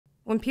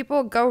when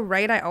people go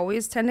right, I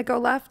always tend to go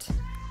left.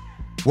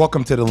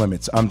 Welcome to The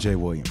Limits. I'm Jay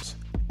Williams,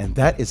 and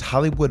that is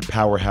Hollywood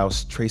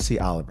powerhouse Tracy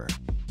Oliver.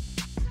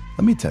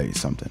 Let me tell you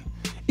something.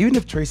 Even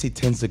if Tracy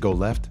tends to go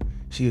left,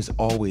 she is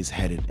always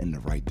headed in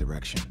the right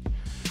direction.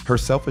 Her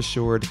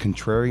self-assured,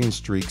 contrarian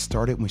streak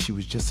started when she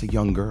was just a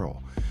young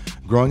girl.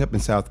 Growing up in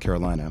South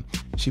Carolina,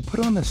 she put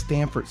on a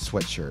Stanford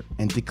sweatshirt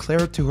and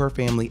declared to her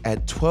family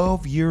at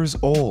 12 years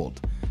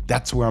old,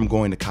 "That's where I'm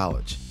going to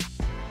college."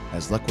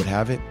 As luck would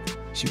have it,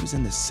 she was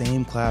in the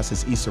same class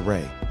as Issa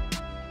Rae.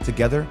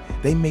 Together,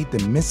 they made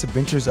the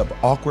Misadventures of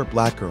Awkward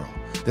Black Girl,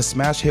 the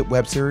smash hit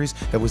web series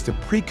that was the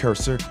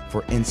precursor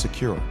for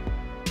Insecure.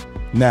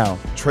 Now,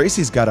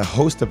 Tracy's got a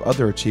host of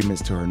other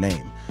achievements to her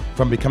name,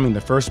 from becoming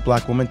the first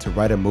black woman to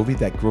write a movie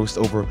that grossed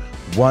over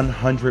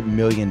 $100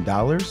 million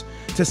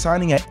to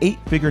signing an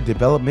 8-figure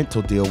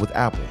developmental deal with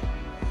Apple.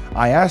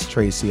 I asked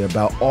Tracy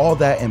about all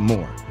that and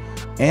more,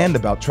 and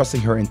about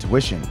trusting her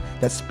intuition,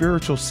 that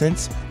spiritual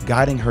sense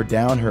guiding her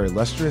down her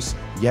illustrious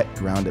yet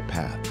grounded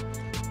path.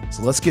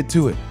 So let's get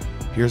to it.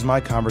 Here's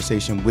my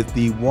conversation with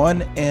the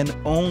one and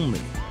only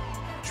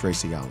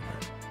Tracy Oliver.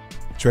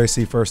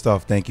 Tracy, first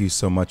off, thank you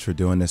so much for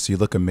doing this. You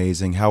look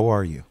amazing. How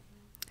are you?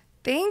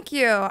 Thank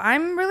you.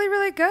 I'm really,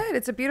 really good.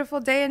 It's a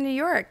beautiful day in New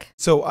York.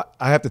 So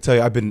I have to tell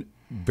you, I've been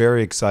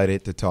very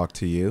excited to talk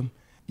to you.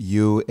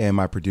 You and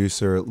my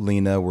producer,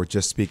 Lena, were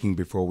just speaking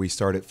before we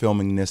started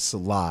filming this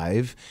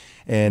live.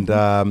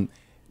 And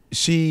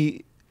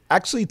she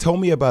actually told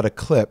me about a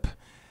clip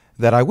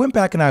that I went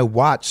back and I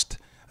watched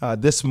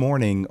this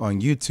morning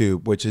on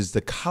YouTube, which is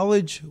the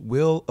College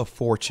Wheel of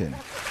Fortune.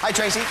 Hi,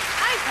 Tracy.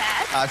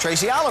 Hi, Pat.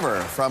 Tracy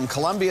Oliver from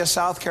Columbia,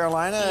 South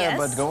Carolina, Yes.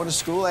 but going to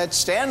school at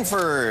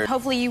Stanford.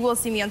 Hopefully you will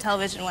see me on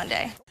television one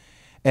day.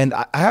 And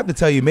I have to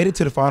tell you, you made it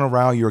to the final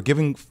round. You were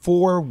giving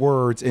 4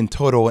 words in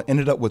total and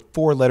ended up with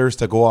 4 letters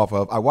to go off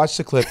of. I watched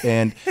the clip,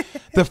 and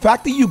the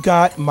fact that you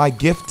got my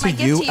gift to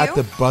you at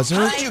the buzzer.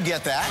 How did you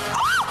get that?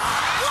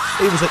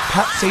 It was like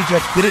Pat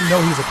Sajak didn't know.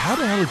 He was like, how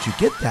the hell did you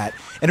get that?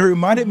 And it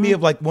reminded me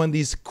of like one of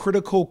these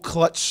critical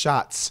clutch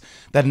shots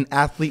that an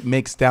athlete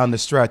makes down the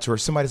stretch, or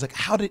somebody's like,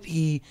 how did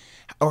he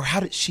or how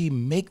did she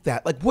make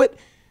that? Like, what,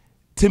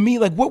 to me,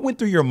 like, what went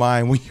through your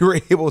mind when you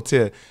were able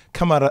to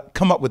come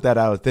up with that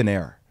out of thin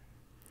air?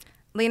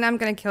 Lena, I'm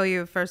going to kill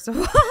you, first of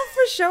all,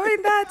 for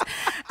showing that.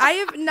 I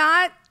have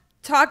not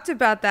talked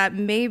about that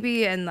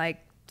maybe in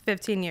like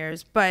 15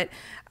 years, but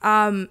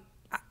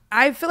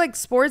I feel like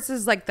sports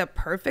is like the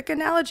perfect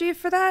analogy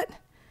for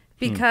that,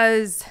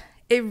 because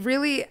it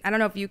really, I don't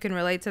know if you can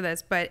relate to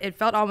this, but it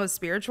felt almost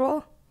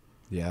spiritual.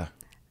 Yeah.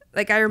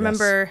 Like I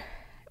remember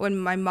when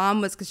my mom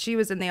was, because she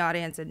was in the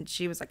audience, and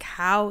she was like,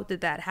 how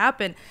did that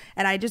happen?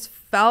 And I just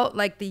felt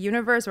like the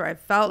universe, or I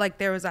felt like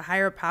there was a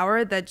higher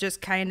power that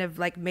just kind of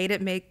like made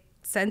it make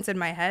sense in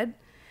my head,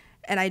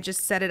 and I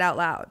just said it out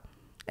loud.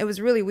 It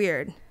was really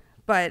weird.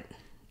 But,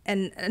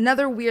 and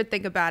another weird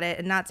thing about it,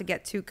 and not to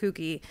get too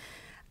kooky,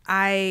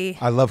 I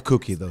love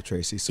kooky though,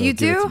 Tracy, so you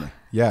give do? it to me.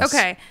 Yes.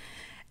 Okay.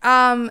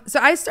 So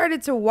I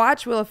started to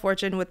watch Wheel of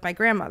Fortune with my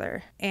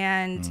grandmother,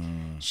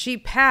 and she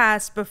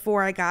passed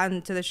before I got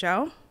into the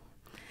show.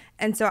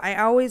 And so I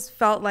always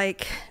felt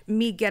like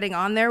me getting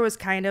on there was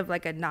kind of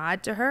like a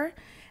nod to her.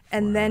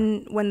 And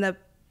then when the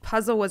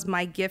puzzle was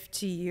my gift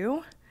to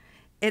you,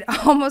 it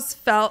almost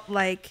felt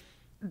like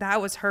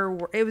that was her.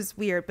 It was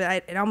weird,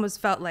 but it almost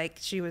felt like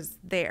she was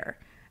there.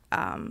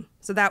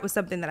 So that was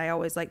something that I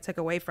always like took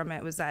away from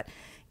it, was that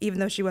even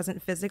though she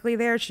wasn't physically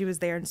there, she was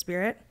there in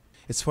spirit.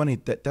 It's funny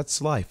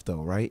that's life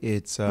though, right?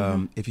 It's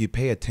if you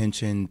pay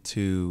attention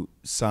to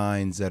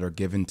signs that are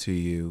given to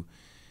you.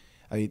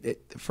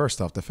 First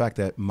off, the fact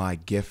that my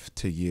gift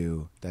to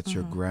you, that's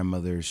your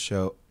grandmother's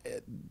show,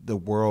 the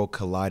world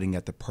colliding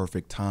at the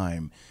perfect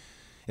time.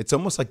 It's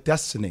almost like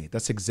destiny.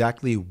 That's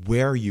exactly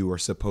where you are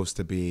supposed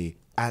to be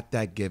at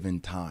that given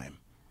time.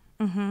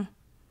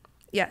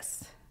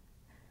 Yes.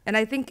 And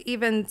I think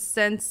even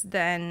since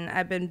then,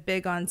 I've been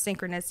big on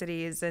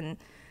synchronicities and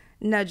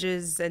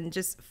nudges and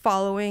just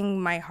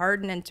following my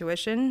heart and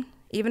intuition.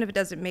 Even if it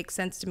doesn't make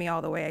sense to me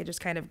all the way, I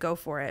just kind of go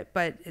for it.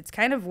 But it's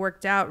kind of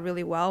worked out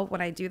really well when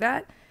I do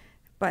that.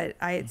 But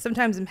I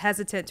sometimes am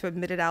hesitant to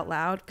admit it out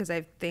loud, because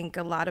I think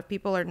a lot of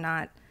people are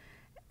not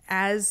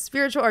as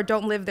spiritual or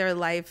don't live their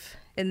life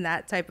in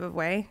that type of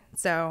way.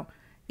 So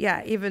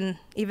yeah, even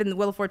the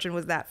Wheel of Fortune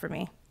was that for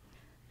me.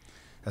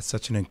 That's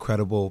such an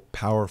incredible,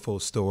 powerful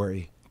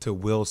story, to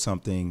will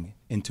something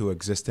into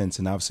existence,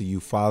 and obviously you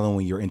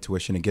following your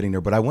intuition and getting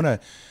there. But I want to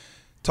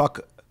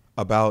talk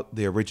about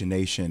the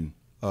origination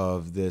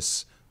of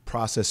this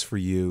process for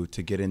you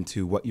to get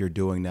into what you're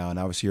doing now. And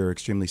obviously you're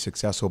extremely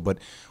successful, but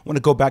I want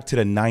to go back to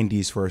the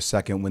 90s for a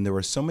second, when there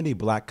were so many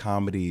black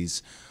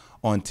comedies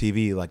on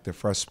TV, like The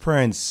Fresh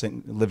Prince,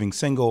 Living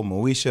Single,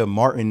 Moesha,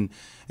 Martin,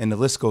 and the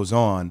list goes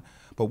on.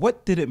 But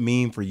what did it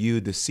mean for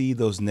you to see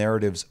those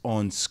narratives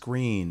on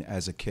screen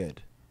as a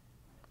kid?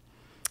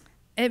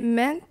 It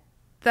meant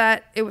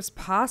that it was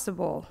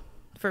possible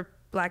for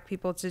Black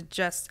people to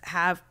just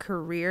have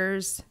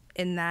careers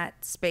in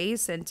that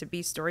space and to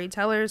be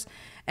storytellers.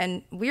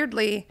 And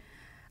weirdly,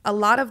 a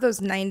lot of those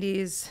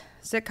 90s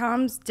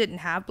sitcoms didn't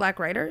have Black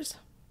writers.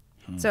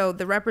 So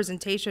the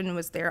representation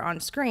was there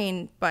on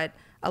screen, but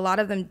a lot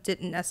of them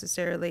didn't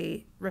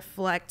necessarily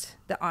reflect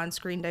the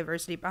on-screen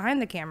diversity behind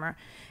the camera.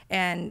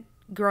 And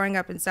growing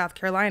up in South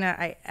Carolina,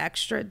 I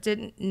extra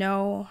didn't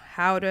know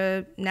how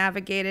to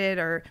navigate it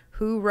or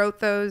who wrote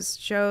those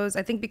shows.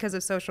 I think because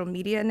of social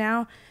media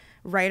now,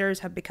 writers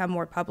have become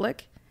more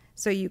public.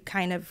 So you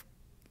kind of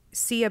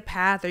see a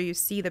path or you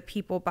see the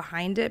people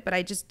behind it, but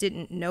I just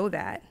didn't know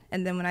that.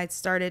 And then when I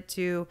started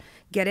to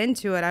get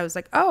into it, I was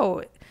like,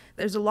 oh,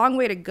 there's a long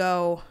way to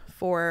go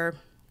for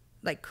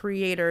like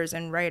creators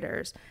and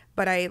writers,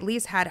 but I at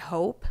least had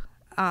hope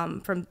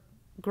from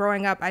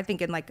growing up, I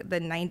think in like the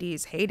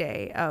 90s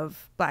heyday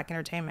of Black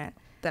entertainment,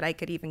 that I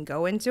could even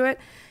go into it,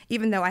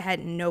 even though I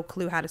had no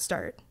clue how to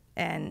start.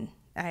 And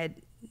I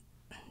had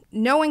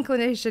no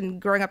inclination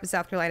growing up in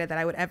South Carolina that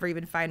I would ever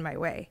even find my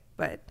way,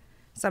 but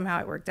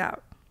somehow it worked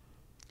out.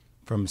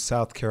 From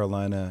South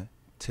Carolina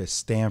to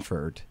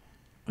Stanford,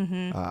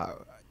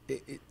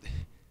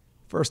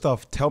 first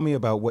off, tell me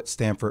about what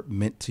Stanford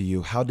meant to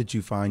you. How did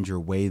you find your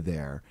way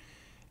there?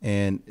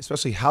 And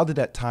especially, how did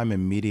that time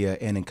in media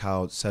and in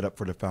college set up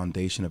for the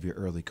foundation of your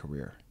early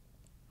career?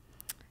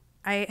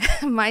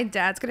 My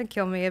dad's going to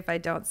kill me if I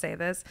don't say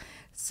this.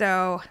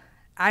 So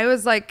I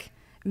was like,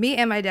 me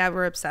and my dad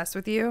were obsessed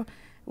with you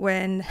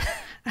when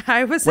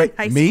I was in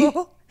high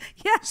school.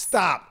 Yes.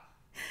 Stop.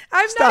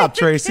 I'm Stop, not even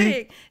Tracy.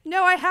 kidding.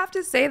 No, I have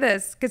to say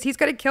this because he's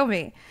going to kill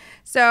me.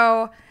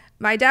 So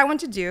my dad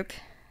went to Duke.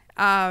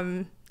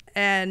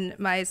 And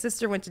my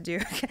sister went to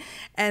Duke,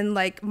 and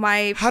like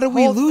my How did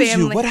we whole lose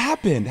family, you? What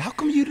happened? How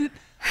come you did?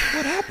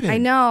 What happened? I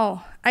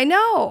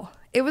know.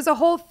 It was a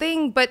whole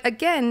thing. But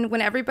again, when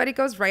everybody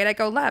goes right, I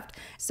go left.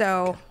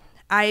 So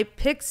I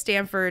picked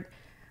Stanford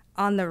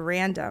on the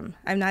random.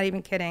 I'm not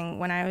even kidding.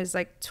 When I was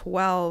like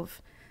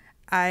 12,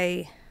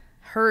 I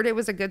heard it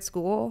was a good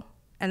school,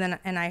 and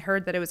I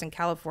heard that it was in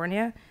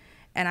California,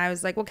 and I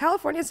was like, well,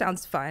 California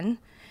sounds fun.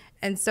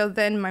 And so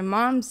then my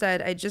mom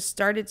said I just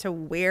started to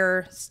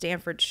wear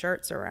Stanford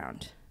shirts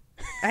around.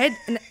 I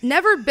had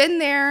never been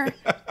there,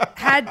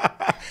 had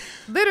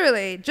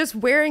literally just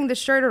wearing the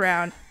shirt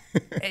around.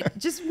 It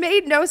just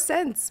made no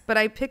sense, but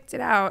I picked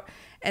it out.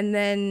 And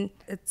then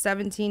at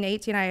 17,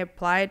 18, I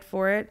applied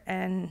for it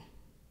and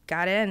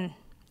got in.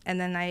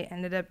 And then I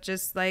ended up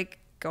just like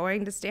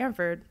going to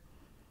Stanford.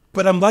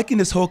 But I'm liking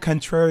this whole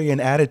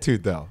contrarian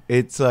attitude, though.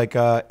 It's like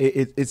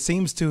it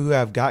seems to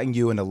have gotten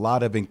you in a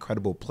lot of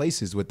incredible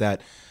places with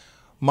that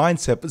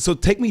mindset. So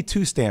take me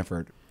to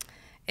Stanford.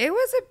 It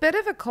was a bit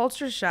of a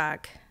culture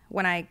shock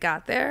when I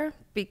got there,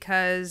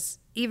 because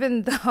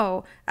even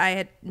though I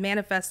had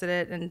manifested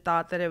it and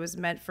thought that it was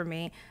meant for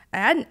me, I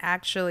hadn't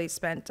actually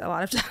spent a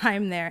lot of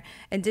time there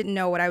and didn't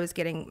know what I was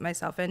getting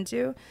myself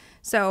into.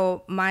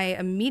 So my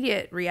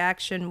immediate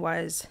reaction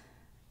was,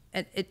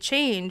 it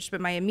changed,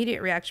 but my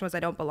immediate reaction was, I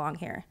don't belong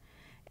here.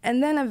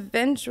 And then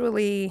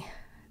eventually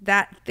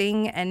that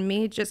thing and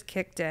me just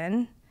kicked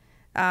in,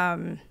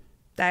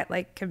 that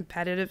like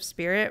competitive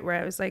spirit where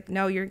I was like,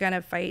 no, you're going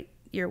to fight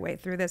your way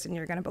through this and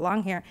you're going to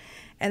belong here.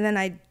 And then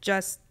I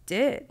just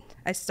did.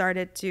 I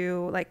started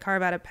to like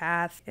carve out a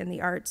path in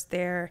the arts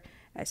there.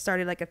 I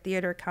started like a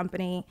theater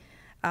company.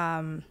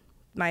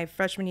 My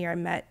freshman year, I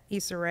met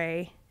Issa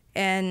Rae.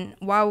 And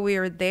while we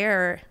were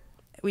there,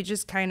 we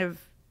just kind of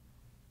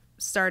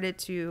started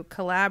to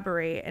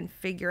collaborate and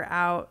figure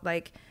out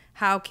like,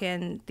 how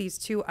can these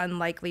two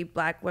unlikely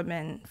Black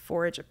women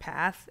forge a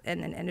path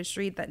in an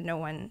industry that no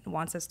one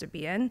wants us to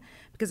be in?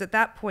 Because at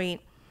that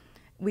point,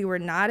 we were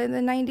not in the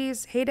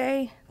 90s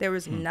heyday. There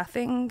was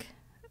nothing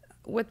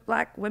with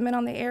Black women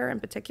on the air in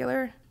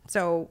particular.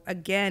 So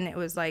again, it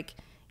was like,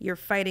 you're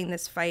fighting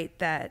this fight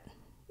that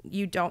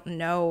you don't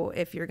know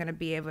if you're going to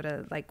be able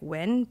to like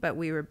win, but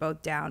we were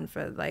both down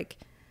for like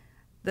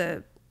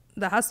the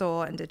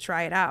hustle and to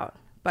try it out.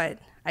 But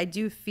I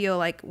do feel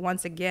like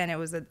once again, it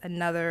was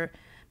another,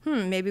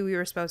 maybe we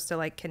were supposed to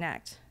like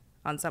connect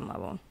on some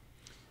level.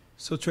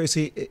 So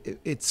Tracy,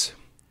 it's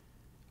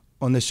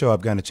on this show,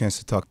 I've gotten a chance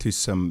to talk to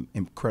some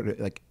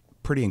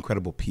pretty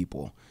incredible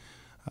people.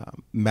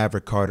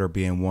 Maverick Carter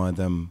being one of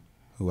them,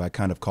 who I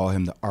kind of call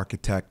him the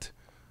architect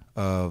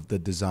of the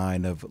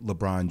design of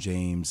LeBron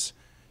James'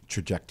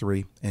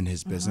 trajectory in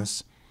his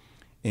business.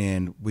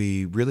 And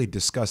we really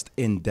discussed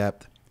in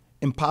depth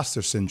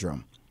imposter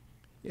syndrome.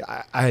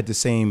 Yeah, I had the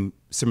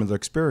similar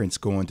experience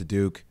going to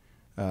Duke.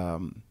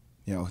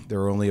 There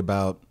were only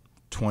about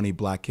 20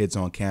 Black kids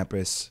on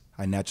campus.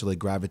 I naturally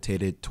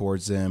gravitated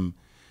towards them,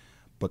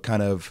 but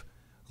kind of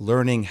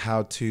learning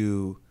how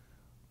to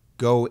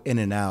go in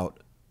and out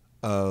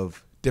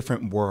of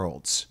different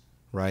worlds,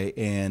 right?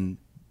 And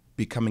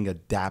becoming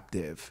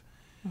adaptive.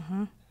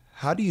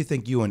 How do you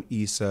think you and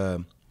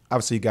Issa,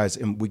 obviously you guys,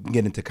 and we can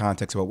get into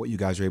context about what you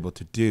guys are able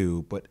to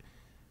do, but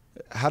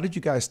how did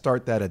you guys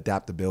start that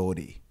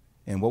adaptability?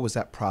 And what was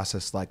that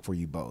process like for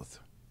you both?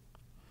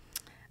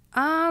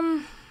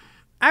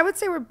 I would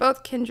say we're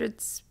both kindred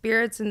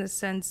spirits in the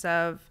sense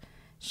of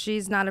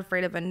she's not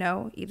afraid of a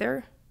no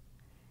either.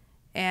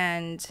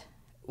 And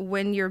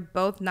when you're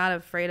both not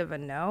afraid of a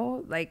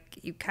no, like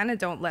you kind of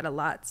don't let a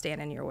lot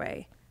stand in your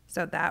way.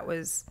 So that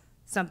was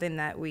something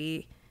that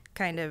we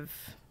kind of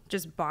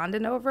just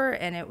bonded over.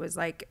 And it was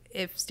like,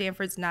 if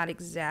Stanford's not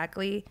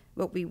exactly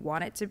what we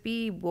want it to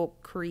be, we'll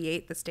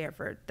create the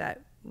Stanford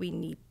that we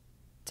need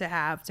to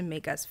have to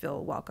make us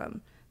feel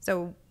welcome.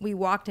 So we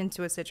walked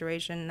into a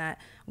situation that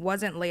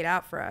wasn't laid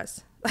out for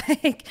us.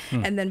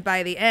 And then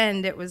by the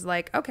end, it was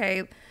like,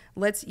 okay,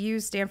 let's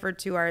use Stanford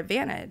to our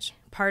advantage.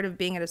 Part of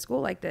being at a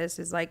school like this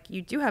is like,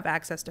 you do have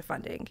access to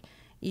funding.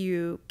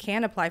 You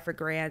can apply for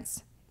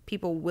grants.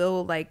 People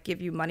will like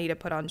give you money to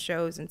put on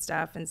shows and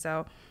stuff. And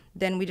so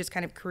then we just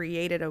kind of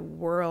created a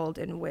world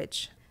in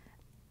which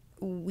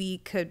we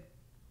could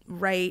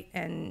write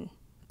and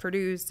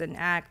produce and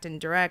act and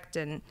direct.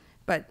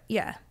 But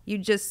yeah,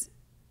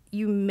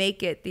 you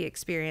make it the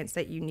experience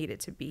that you need it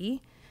to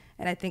be.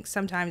 And I think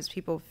sometimes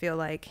people feel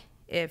like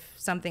if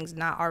something's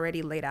not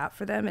already laid out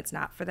for them, it's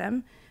not for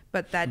them.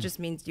 But that just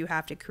means you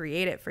have to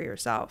create it for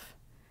yourself.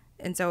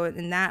 And so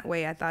in that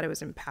way, I thought it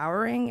was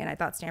empowering. And I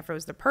thought Stanford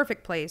was the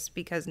perfect place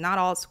because not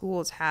all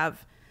schools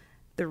have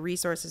the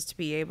resources to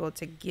be able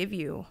to give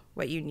you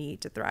what you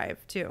need to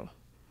thrive too.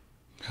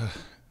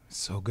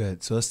 So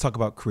good. So let's talk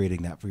about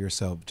creating that for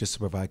yourself. Just to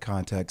provide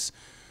context,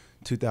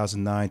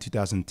 2009,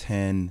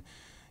 2010,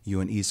 you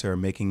and Issa are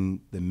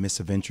making the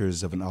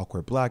Misadventures of an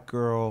Awkward Black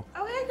Girl.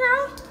 Oh, hey,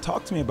 girl.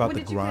 Talk to me about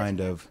the grind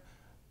of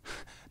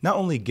not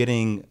only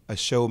getting a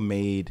show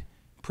made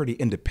pretty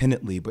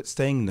independently, but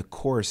staying the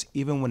course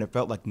even when it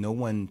felt like no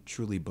one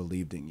truly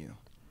believed in you.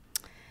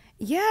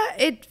 Yeah,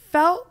 it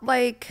felt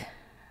like,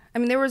 I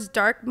mean, there was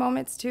dark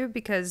moments too,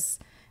 because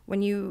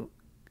when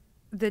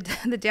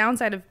the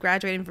downside of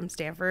graduating from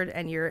Stanford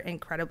and you're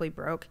incredibly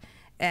broke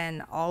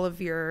and all of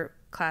your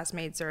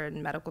classmates are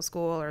in medical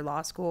school or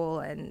law school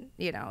and,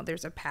 you know,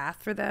 there's a path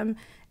for them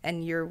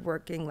and you're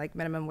working like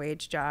minimum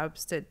wage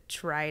jobs to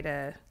try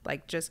to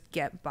like just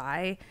get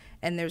by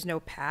and there's no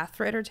path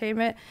for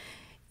entertainment,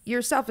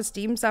 your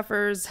self-esteem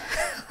suffers,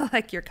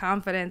 like your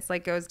confidence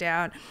like goes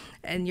down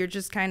and you're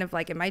just kind of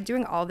like, am I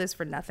doing all this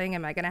for nothing?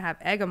 Am I going to have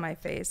egg on my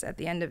face at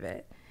the end of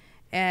it?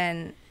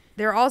 And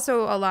there are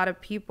also a lot of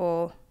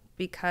people,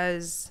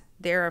 because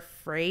they're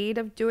afraid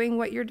of doing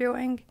what you're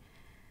doing,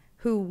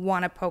 who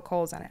want to poke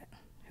holes in it,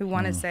 who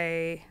want to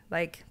say,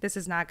 like, this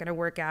is not going to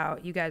work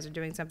out. You guys are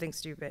doing something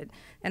stupid.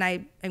 And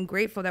I am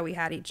grateful that we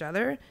had each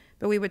other,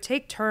 but we would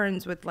take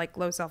turns with, like,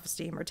 low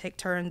self-esteem or take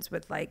turns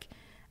with, like,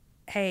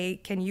 hey,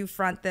 can you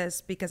front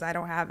this because I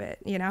don't have it,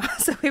 you know?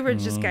 So we were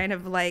just kind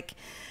of, like,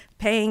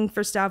 paying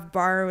for stuff,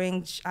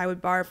 borrowing. I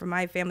would borrow from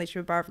my family. She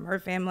would borrow from her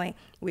family.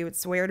 We would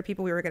swear to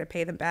people we were going to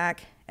pay them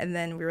back. And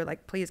then we were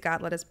like, please,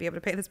 God, let us be able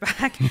to pay this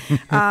back.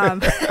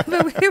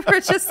 But we were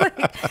just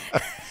like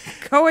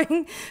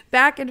going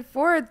back and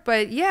forth.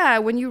 But yeah,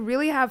 when you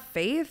really have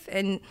faith,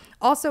 and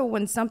also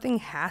when something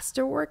has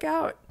to work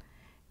out,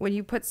 when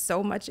you put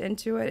so much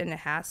into it and it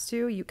has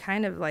to, you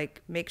kind of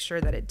like make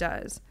sure that it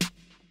does.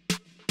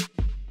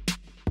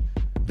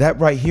 That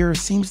right here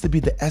seems to be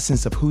the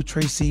essence of who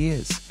Tracy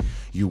is.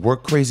 You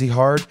work crazy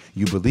hard,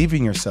 you believe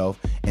in yourself,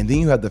 and then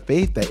you have the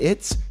faith that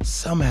it's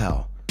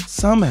somehow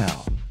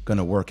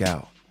gonna work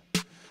out.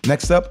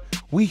 Next up,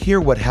 we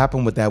hear what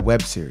happened with that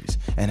web series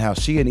and how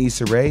she and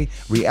Issa Rae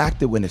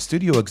reacted when a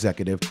studio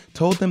executive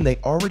told them they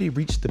already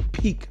reached the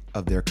peak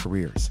of their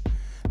careers.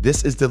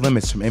 This is The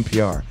Limits from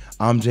NPR.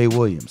 I'm Jay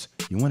Williams.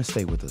 You wanna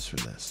stay with us for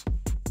this.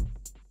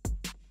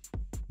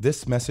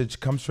 This message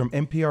comes from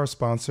NPR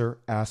sponsor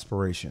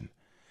Aspiration.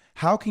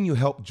 How can you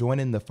help join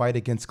in the fight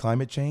against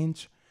climate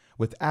change?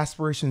 With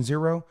Aspiration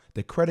Zero,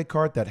 the credit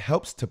card that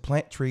helps to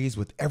plant trees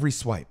with every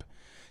swipe.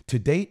 To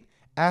date,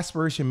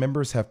 Aspiration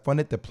members have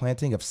funded the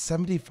planting of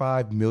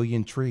 75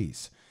 million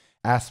trees.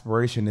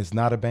 Aspiration is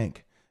not a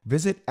bank.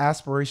 Visit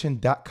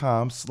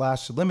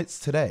aspiration.com/limits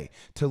today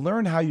to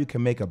learn how you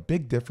can make a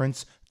big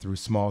difference through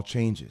small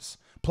changes.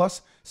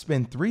 Plus,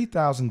 spend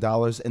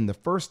 $3,000 in the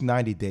first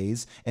 90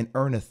 days and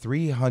earn a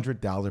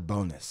 $300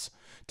 bonus.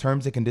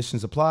 Terms and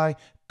conditions apply.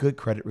 Good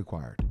credit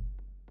required.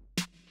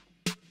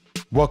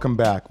 Welcome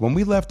back. When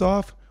we left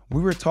off,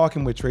 we were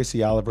talking with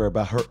Tracy Oliver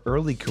about her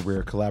early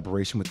career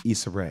collaboration with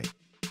Issa Rae.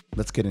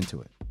 Let's get into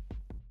it.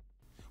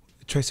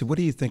 Tracy, what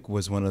do you think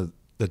was one of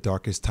the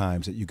darkest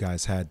times that you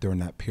guys had during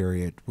that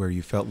period where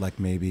you felt like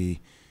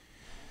maybe,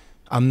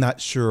 I'm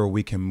not sure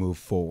we can move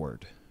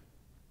forward?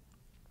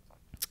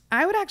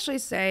 I would actually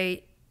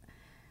say,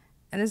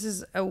 and this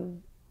is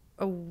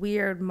a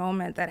weird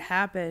moment that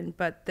happened,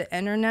 but the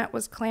internet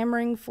was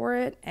clamoring for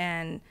it,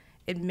 and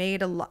it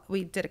made a lot.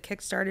 We did a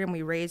Kickstarter and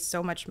we raised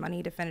so much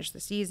money to finish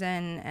the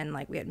season, and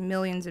like we had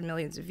millions and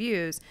millions of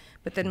views.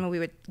 But then when we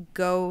would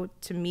go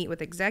to meet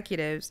with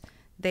executives,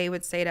 they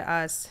would say to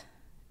us,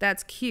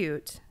 that's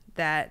cute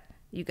that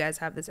you guys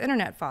have this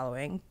internet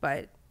following,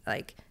 but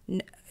like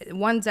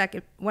one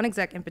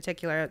exec in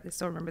particular, I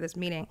still remember this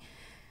meeting,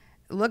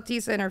 looked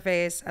Issa in her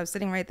face, I was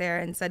sitting right there,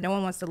 and said, no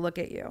one wants to look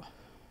at you,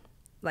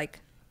 like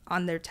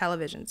on their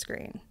television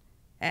screen,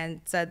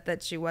 and said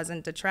that she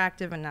wasn't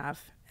attractive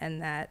enough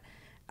and that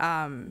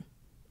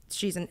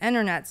she's an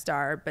internet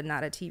star, but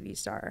not a TV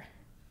star.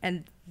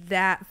 And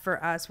that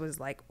for us was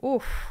like,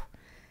 oof,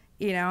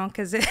 you know,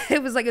 because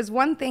it was like, it's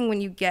one thing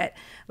when you get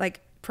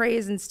like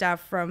praise and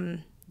stuff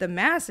from the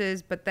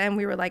masses, but then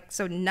we were like,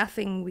 so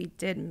nothing we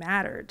did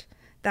mattered.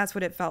 That's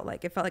what it felt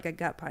like. It felt like a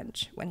gut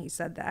punch when he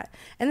said that.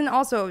 And then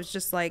also it was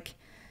just like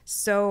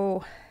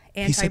so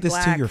anti-black. He said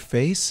this to your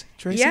face,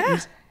 Tracy? Yeah.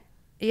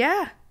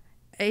 Yeah.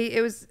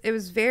 It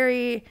was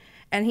very,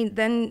 and he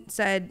then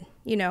said,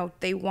 you know,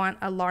 they want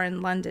a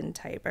Lauren London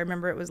type. I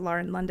remember it was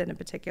Lauren London in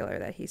particular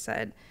that he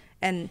said.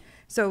 And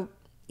so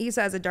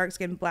Issa, as a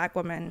dark-skinned Black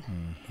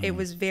woman, it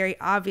was very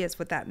obvious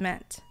what that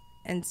meant.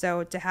 And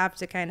so to have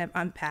to kind of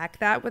unpack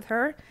that with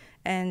her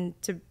and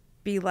to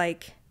be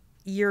like,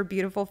 you're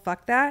beautiful,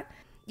 fuck that.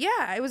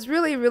 Yeah, it was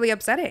really, really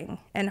upsetting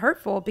and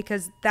hurtful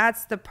because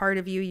that's the part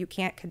of you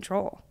can't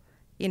control.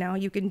 You know,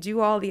 you can do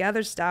all the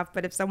other stuff,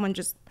 but if someone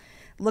just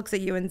looks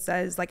at you and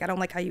says, like, I don't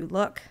like how you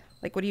look,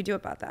 like, what do you do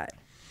about that?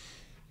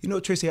 You know,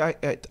 Tracy, I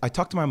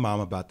talked to my mom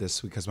about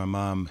this because my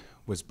mom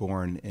was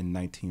born in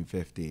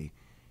 1950,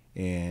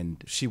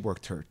 and she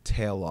worked her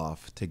tail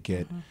off to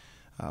get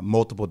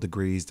multiple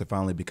degrees to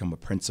finally become a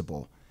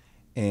principal.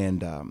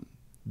 And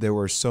there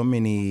were so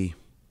many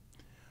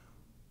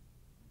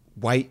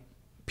white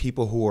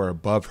people who were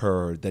above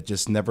her that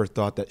just never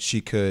thought that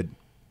she could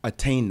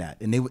attain that.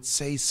 And they would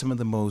say some of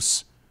the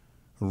most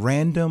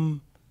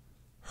random,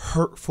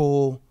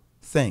 hurtful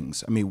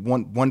things. I mean,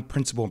 one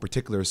principal in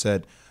particular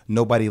said,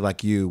 nobody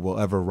like you will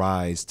ever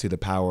rise to the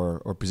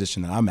power or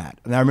position that I'm at.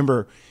 And I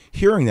remember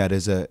hearing that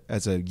as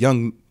a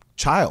young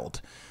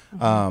child.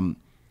 And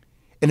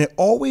it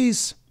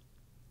always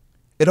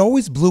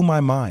blew my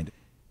mind.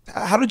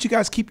 How did you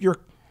guys keep your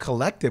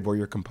collective or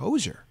your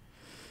composure?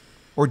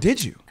 Or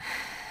did you?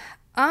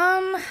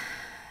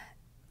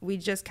 We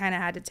just kind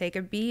of had to take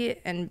a beat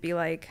and be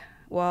like,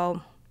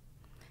 well,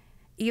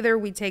 either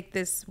we take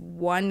this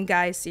one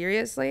guy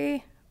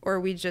seriously or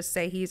we just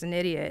say he's an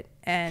idiot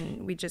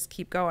and we just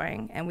keep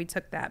going. And we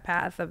took that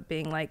path of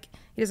being like,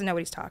 he doesn't know what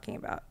he's talking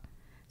about.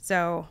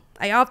 So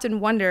I often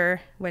wonder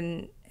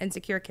when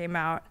Insecure came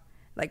out,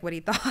 like what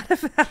he thought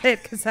about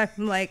it. Cause I'm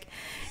like,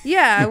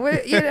 yeah,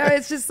 you know,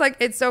 it's just like,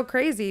 it's so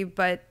crazy,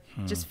 but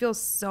just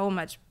feels so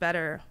much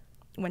better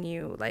when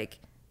you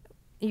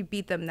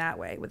beat them that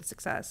way with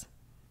success.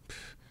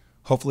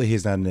 Hopefully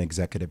he's not an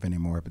executive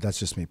anymore, but that's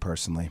just me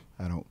personally.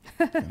 I don't.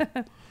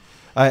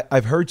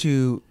 I've heard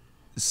you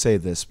say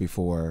this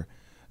before.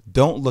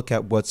 Don't look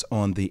at what's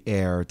on the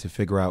air to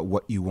figure out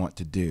what you want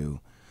to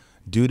do.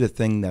 Do the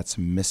thing that's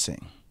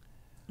missing.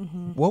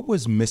 What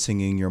was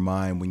missing in your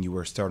mind when you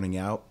were starting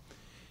out?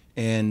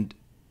 And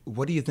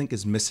what do you think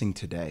is missing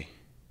today?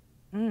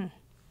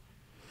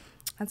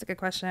 That's a good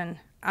question.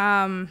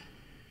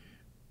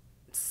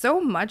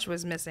 So much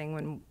was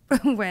missing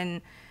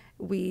when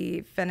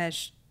we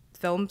finished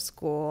film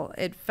school.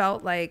 It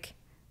felt like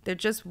there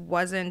just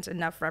wasn't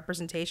enough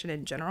representation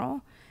in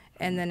general.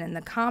 And then in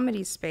the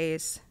comedy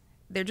space,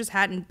 there just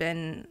hadn't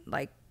been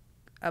like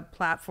a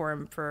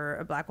platform for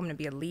a Black woman to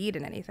be a lead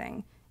in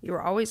anything. You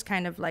were always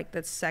kind of like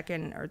the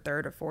second or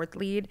third or fourth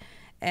lead,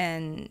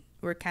 and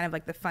we're kind of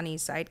like the funny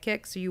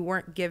sidekick. So you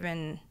weren't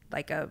given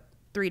like a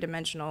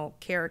three-dimensional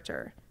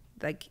character.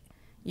 Like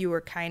you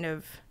were kind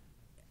of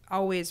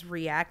always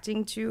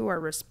reacting to or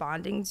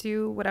responding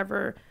to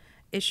whatever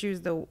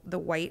issues the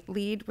white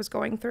lead was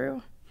going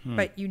through.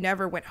 But you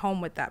never went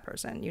home with that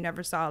person. You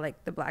never saw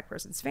like the Black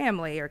person's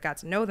family or got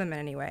to know them in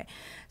any way.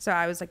 So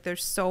I was like,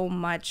 there's so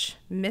much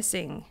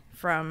missing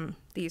from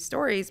these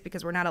stories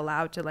because we're not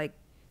allowed to like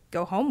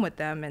go home with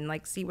them and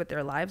like see what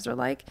their lives are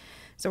like.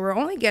 So we're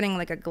only getting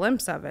like a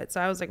glimpse of it. So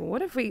I was like,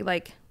 what if we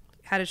like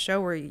had a show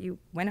where you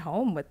went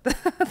home with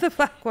the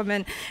Black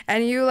woman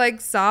and you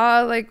like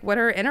saw like what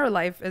her inner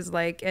life is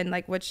like and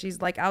like what she's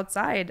like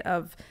outside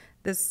of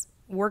this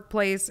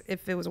workplace,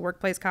 if it was a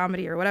workplace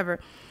comedy or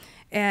whatever.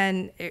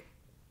 And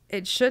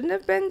it shouldn't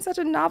have been such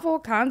a novel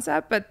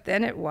concept, but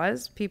then it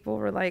was. People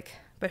were like,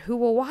 but who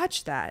will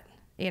watch that?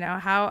 You know,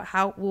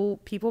 how will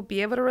people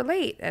be able to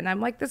relate? And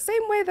I'm like, the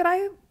same way that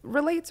I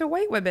relate to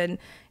white women,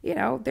 you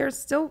know, they're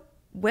still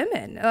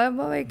women. I'm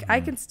like, I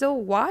can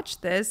still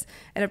watch this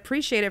and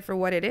appreciate it for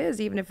what it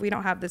is, even if we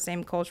don't have the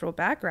same cultural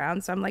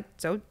background. So I'm like,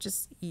 so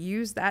just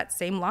use that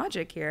same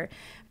logic here.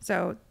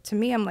 So to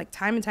me, I'm like,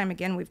 time and time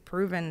again, we've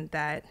proven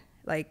that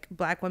like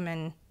Black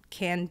women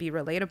can be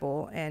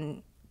relatable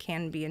and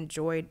can be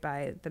enjoyed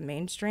by the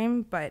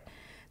mainstream, but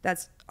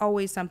that's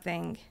always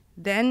something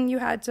then you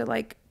had to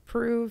like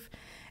prove.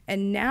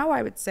 And now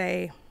I would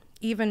say,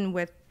 even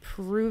with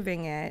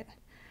proving it,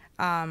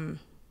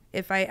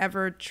 if I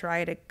ever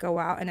try to go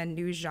out in a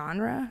new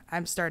genre,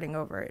 I'm starting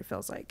over, it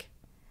feels like.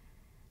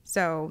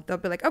 So they'll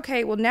be like,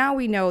 okay, well now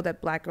we know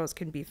that Black girls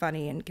can be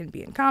funny and can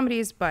be in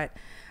comedies, but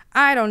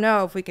I don't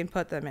know if we can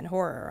put them in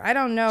horror. I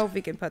don't know if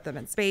we can put them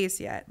in space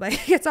yet.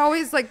 Like, it's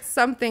always like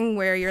something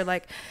where you're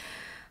like,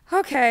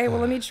 okay, well,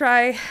 let me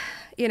try,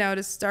 you know,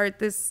 to start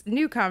this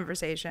new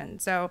conversation.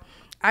 So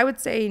I would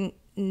say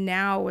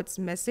now what's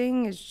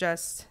missing is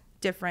just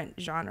different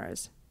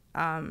genres.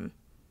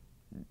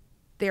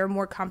 they're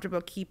more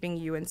comfortable keeping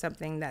you in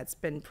something that's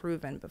been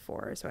proven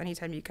before. So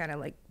anytime you kind of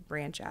like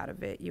branch out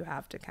of it, you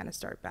have to kind of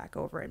start back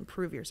over and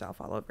prove yourself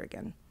all over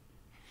again.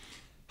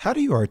 How do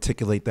you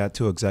articulate that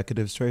to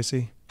executives,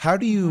 Tracy? How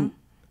do you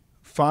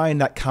find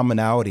that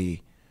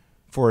commonality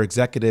for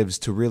executives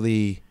to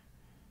really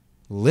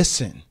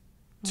listen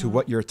to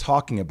what you're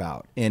talking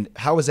about? And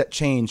how has that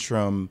changed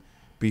from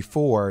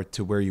before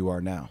to where you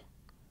are now?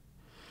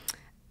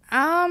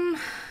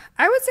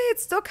 I would say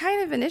it's still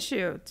kind of an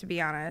issue, to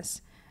be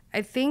honest.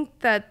 I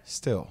think that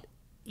Still.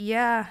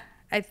 Yeah,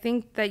 I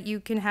think that you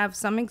can have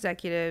some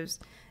executives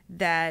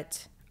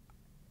that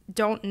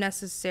don't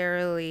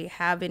necessarily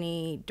have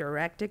any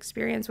direct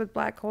experience with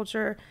Black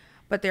culture,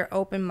 but they're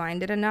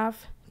open-minded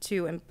enough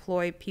to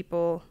employ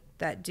people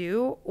that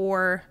do,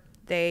 or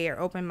they are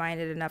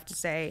open-minded enough to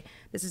say,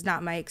 this is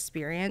not my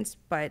experience,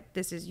 but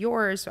this is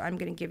yours, so I'm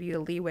going to give you the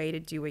leeway to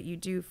do what you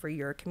do for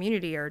your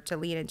community or to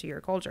lean into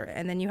your culture.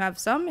 And then you have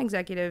some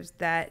executives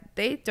that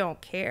they don't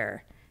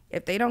care.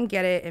 If they don't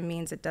get it, it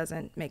means it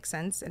doesn't make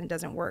sense and it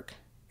doesn't work.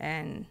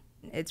 And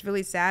it's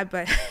really sad,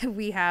 but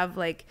we have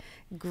like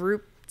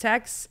group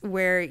texts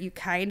where you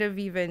kind of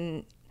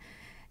even,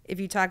 if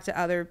you talk to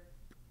other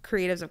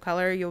creatives of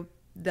color,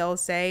 they'll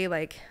say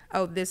like,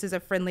 oh, this is a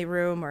friendly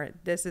room, or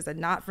this is a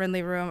not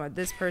friendly room, or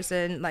this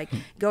person, like,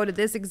 go to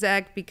this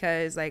exec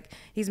because like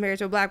he's married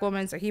to a Black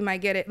woman, so he might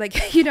get it.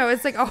 Like, you know,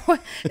 it's like, oh,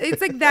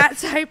 it's like that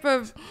type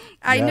of,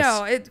 I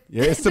know it.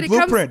 Yeah, it's the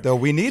blueprint though.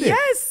 We need it.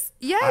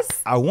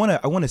 Yes. I want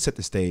to set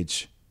the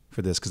stage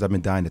for this because I've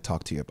been dying to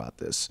talk to you about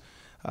this.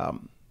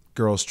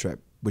 Girls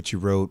Trip, which you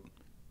wrote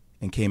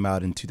and came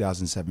out in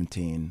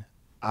 2017.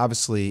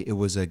 Obviously, it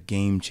was a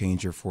game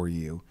changer for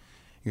you.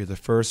 You're the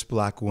first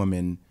Black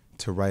woman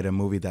to write a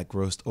movie that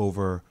grossed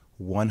over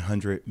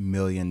 $100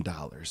 million.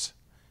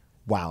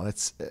 Wow,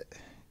 that's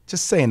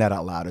just saying that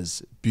out loud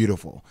is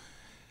beautiful.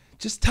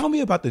 Just tell me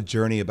about the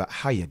journey, about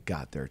how you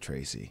got there,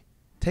 Tracy.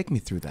 Take me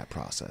through that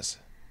process.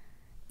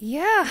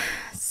 Yeah.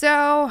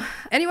 So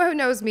anyone who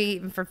knows me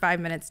even for 5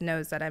 minutes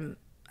knows that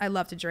I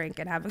love to drink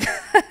and have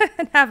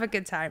a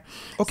good time.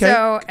 Okay.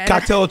 So,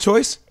 cocktail of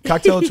choice?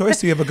 Cocktail of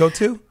choice? Do you have a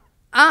go-to?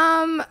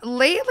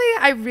 Lately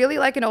I really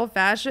like an old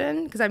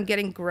fashioned because I'm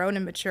getting grown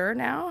and mature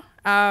now.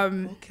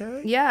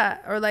 Okay. Yeah,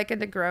 or like a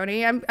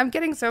Negroni. I'm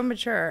getting so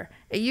mature.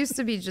 It used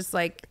to be just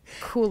like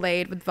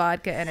Kool-Aid with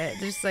vodka in it,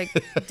 just like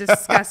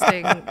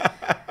disgusting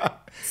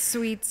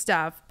sweet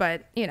stuff.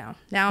 But you know,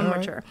 now I'm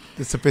mature.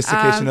 The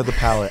sophistication of the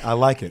palate. I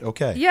like it.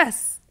 Okay.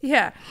 Yes.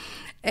 Yeah.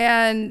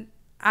 And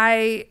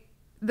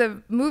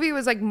the movie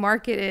was like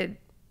marketed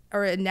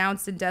or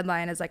announced in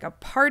Deadline as like a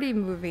party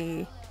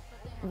movie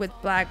with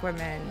Black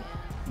women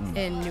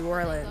in New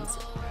Orleans.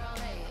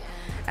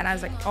 And I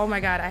was like, oh my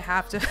God, I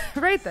have to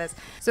write this.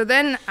 So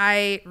then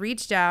I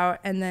reached out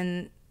and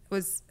then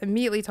was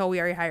immediately told we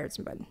already hired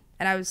somebody.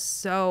 And I was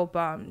so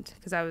bummed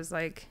because I was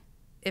like,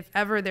 if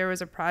ever there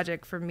was a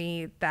project for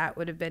me, that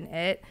would have been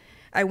it.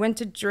 I went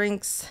to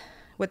drinks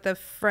with a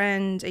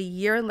friend a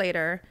year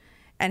later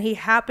and he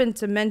happened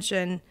to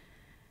mention,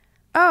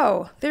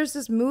 oh, there's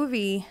this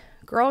movie,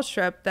 Girls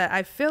Trip, that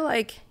I feel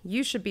like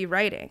you should be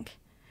writing.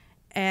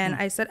 And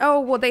I said, oh,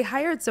 well, they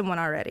hired someone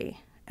already.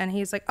 And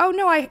he's like, oh,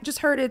 no, I just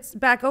heard it's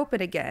back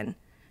open again.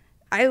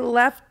 I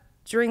left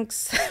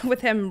drinks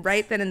with him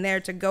right then and there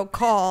to go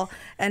call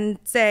and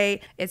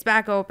say, it's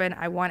back open,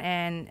 I want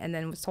in. And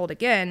then was told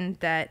again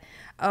that,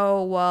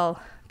 oh,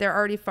 well, they're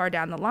already far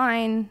down the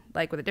line,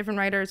 like with a different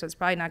writer, so it's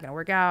probably not going to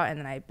work out. And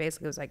then I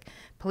basically was like,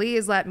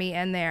 please let me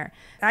in there.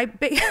 I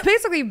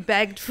basically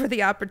begged for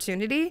the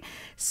opportunity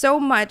so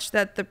much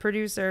that the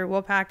producer,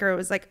 Will Packer,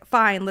 was like,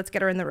 fine, let's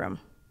get her in the room.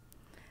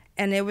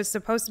 And it was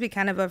supposed to be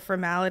kind of a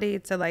formality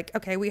to like,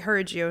 okay, we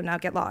heard you, now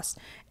get lost.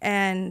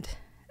 And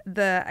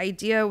the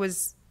idea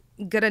was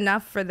good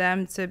enough for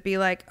them to be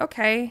like,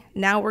 okay,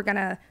 now we're going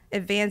to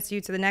advance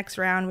you to the next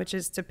round, which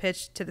is to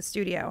pitch to the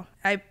studio.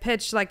 I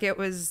pitched like it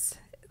was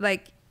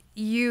like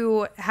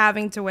you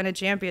having to win a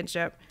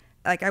championship.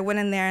 Like I went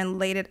in there and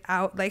laid it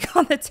out like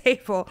on the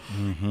table.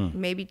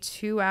 Maybe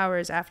 2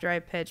 hours after I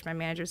pitched, my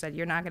manager said,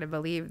 you're not going to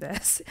believe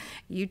this.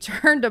 You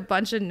turned a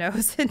bunch of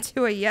no's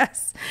into a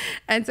yes.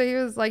 And so he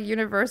was like,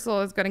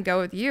 Universal is going to go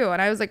with you. And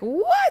I was like,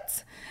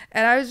 what?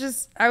 And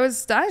I was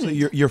stunned. So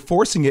you're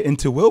forcing it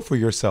into will for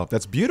yourself.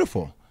 That's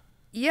beautiful.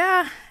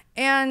 Yeah.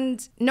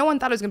 And no one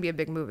thought it was going to be a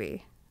big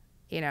movie,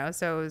 you know?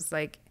 So it was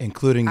like.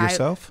 Including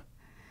yourself?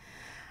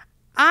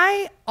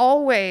 I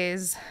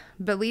always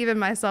believe in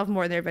myself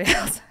more than everybody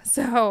else.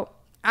 So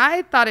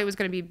I thought it was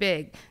going to be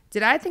big.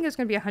 Did I think it was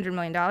going to be $100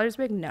 million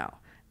big? No.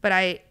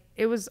 But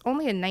it was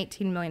only a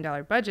 $19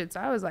 million budget. So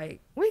I was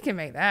like, we can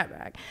make that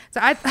back.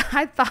 So I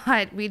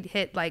thought we'd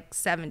hit like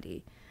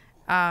 70.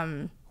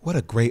 What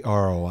a great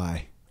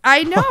ROI.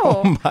 I know.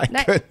 Oh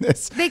my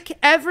goodness.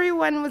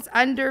 Everyone was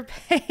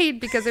underpaid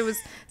because it was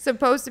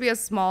supposed to be a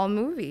small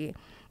movie.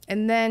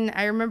 And then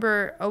I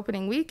remember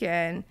opening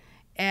weekend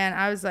and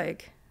I was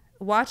like,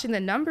 watching the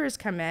numbers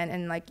come in,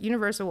 and like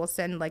Universal will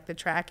send like the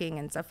tracking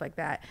and stuff like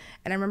that.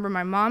 And I remember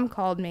my mom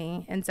called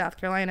me in South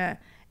Carolina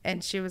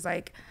and she was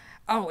like,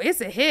 oh,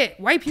 it's a hit.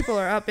 White people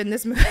are up in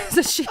this movie.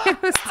 So she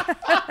was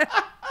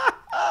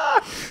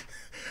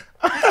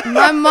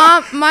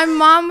my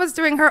mom was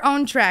doing her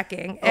own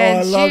tracking,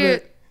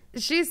 and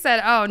she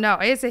said, oh no,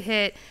 it's a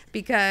hit,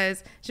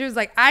 because she was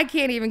like, I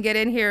can't even get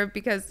in here,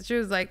 because she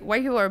was like,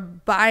 white people are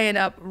buying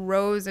up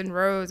rows and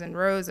rows and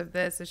rows of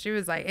this. So she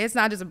was like, it's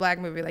not just a black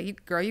movie. Like, you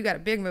got a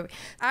big movie.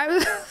 I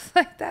was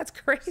like, that's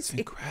crazy. It's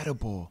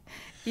incredible.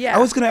 Yeah. I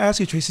was going to ask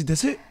you, Tracy,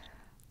 does it?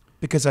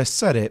 Because I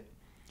said it,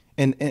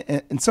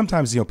 and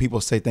sometimes, people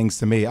say things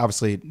to me,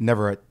 obviously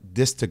never at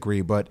this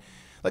degree, but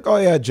like, oh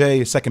yeah,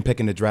 Jay, second pick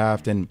in the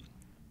draft, and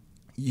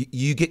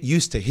you get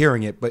used to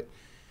hearing it, but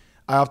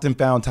I often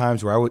found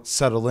times where I would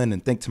settle in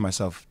and think to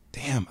myself,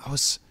 damn,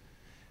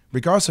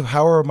 regardless of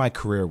however my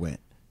career went,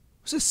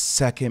 I was a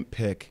second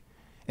pick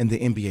in the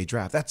NBA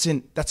draft.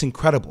 That's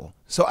incredible.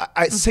 So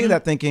I say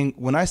that thinking,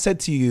 when I said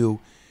to you,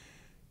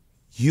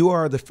 you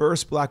are the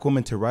first black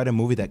woman to write a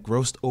movie that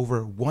grossed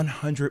over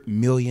 $100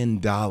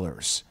 million.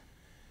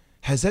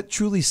 Has that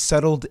truly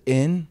settled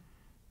in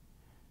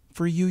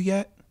for you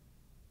yet?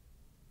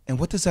 And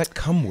what does that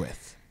come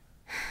with?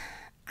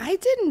 I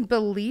didn't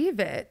believe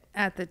it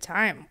at the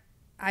time.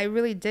 I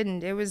really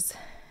didn't. It was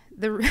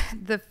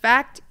the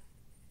fact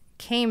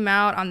came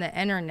out on the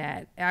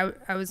internet. I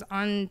was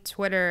on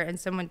Twitter and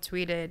someone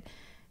tweeted,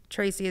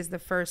 Tracy is the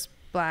first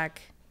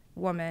black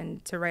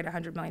woman to write a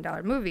 $100 million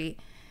movie.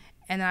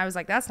 And I was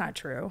like, that's not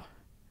true.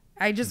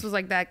 I just was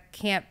like, that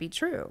can't be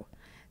true.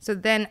 So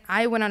then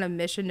I went on a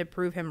mission to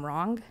prove him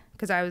wrong,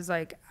 because I was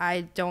like,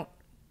 I don't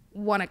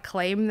want to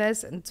claim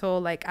this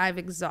until like I've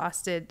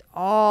exhausted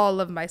all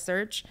of my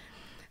search.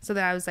 So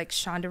then I was like,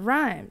 Shonda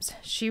Rhimes,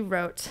 she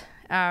wrote,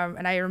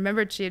 and I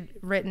remembered she had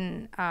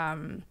written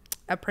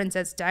a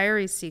Princess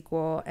Diaries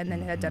sequel, and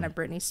then had done a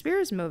Britney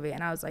Spears movie.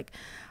 And I was like,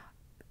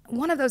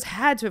 one of those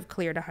had to have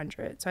cleared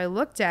 100. So I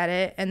looked at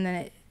it, and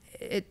then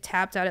it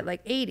tapped out at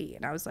like 80.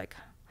 And I was like,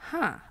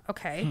 huh,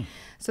 okay.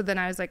 So then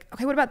I was like,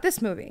 okay, what about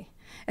this movie?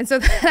 And so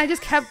then I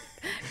just kept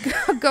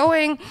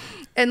going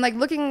and like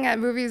looking at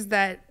movies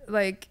that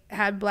like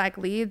had black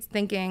leads,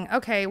 thinking,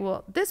 okay,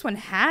 well, this one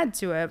had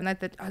to have. And I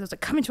was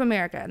like, Coming to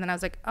America. And then I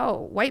was like, oh,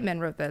 white men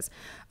wrote this.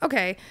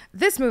 Okay,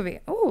 this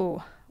movie,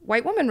 oh,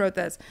 white woman wrote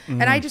this.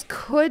 And I just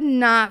could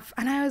not.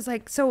 And I was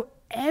like, so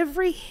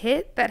every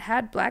hit that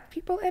had black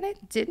people in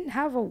it didn't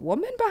have a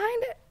woman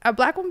behind it, a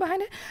black woman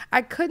behind it.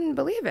 I couldn't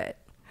believe it.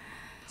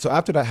 So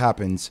after that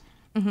happens,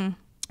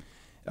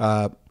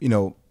 I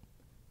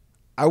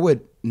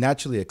would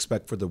naturally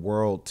expect for the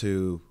world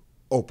to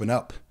open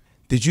up.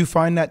 Did you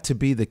find that to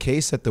be the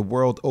case, that the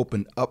world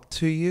opened up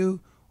to you?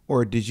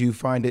 Or did you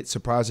find it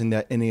surprising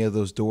that any of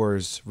those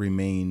doors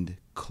remained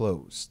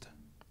closed?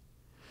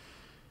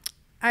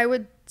 I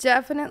would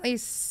definitely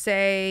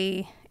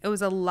say it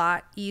was a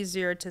lot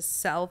easier to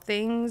sell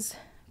things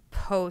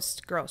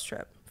post Girls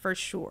Trip, for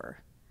sure,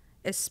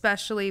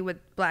 especially with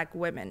black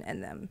women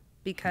in them,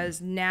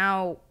 because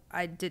now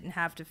I didn't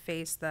have to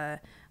face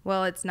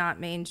well, it's not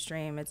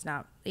mainstream. It's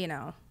not, going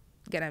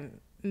to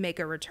make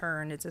a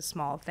return. It's a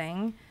small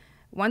thing.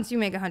 Once you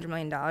make $100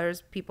 million,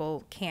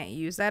 people can't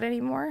use that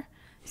anymore.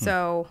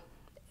 So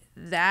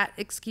that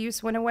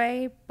excuse went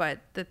away. But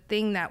the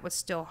thing that was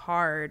still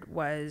hard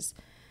was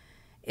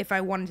if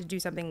I wanted to do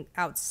something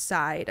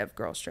outside of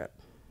Girls Trip.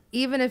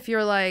 Even if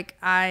you're like,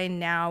 I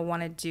now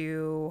want to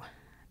do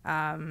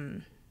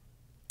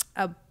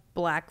a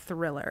black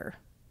thriller,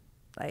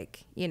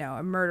 like,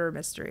 a murder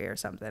mystery or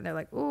something. They're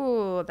like,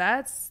 ooh,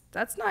 that's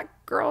not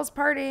girls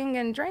partying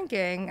and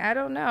drinking. I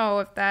don't know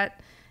if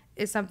that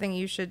is something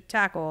you should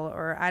tackle,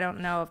 or I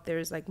don't know if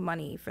there's like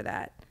money for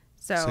that.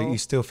 So you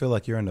still feel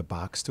like you're in the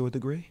box to a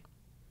degree?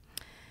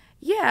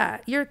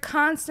 Yeah, you're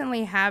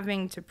constantly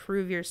having to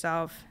prove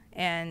yourself.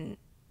 And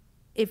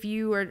if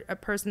you are a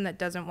person that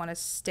doesn't want to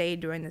stay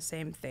doing the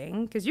same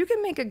thing, because you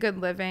can make a good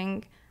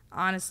living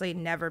honestly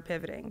never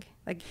pivoting,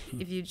 like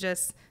if you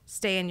just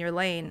stay in your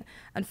lane.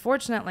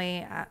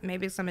 Unfortunately,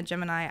 maybe because I'm a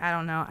Gemini, I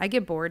don't know, I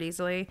get bored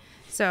easily,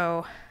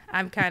 so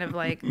I'm kind of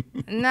like,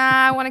 nah,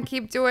 I want to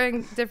keep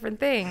doing different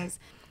things.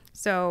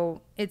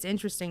 So it's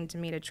interesting to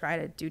me to try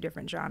to do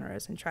different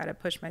genres and try to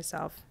push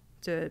myself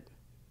to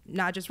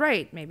not just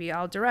write, maybe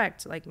I'll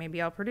direct, like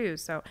maybe I'll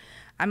produce. So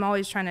I'm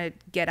always trying to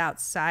get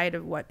outside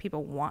of what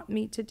people want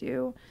me to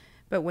do.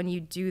 But when you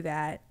do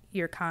that,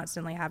 you're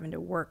constantly having to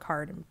work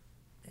hard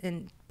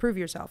and prove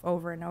yourself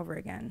over and over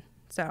again.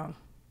 So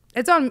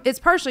it's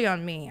partially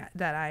on me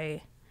that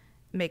I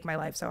make my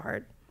life so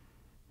hard.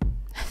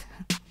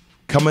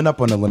 Coming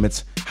up on The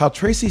Limits, how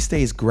Tracy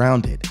stays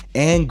grounded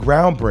and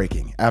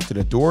groundbreaking after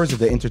the doors of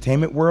the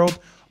entertainment world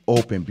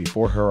open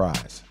before her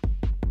eyes.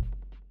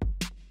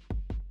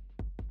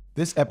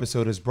 This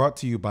episode is brought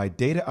to you by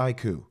Data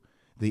IQ,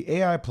 the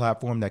AI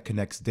platform that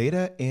connects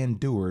data and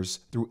doers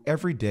through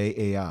everyday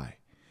AI.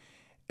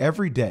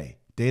 Every day,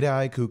 Data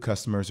IQ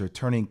customers are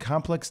turning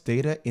complex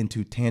data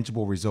into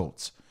tangible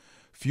results,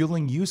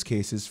 fueling use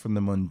cases from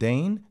the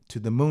mundane to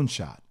the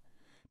moonshot.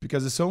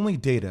 Because it's only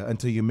data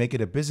until you make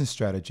it a business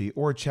strategy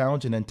or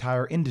challenge an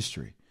entire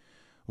industry.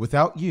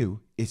 Without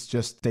you, it's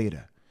just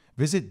data.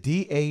 Visit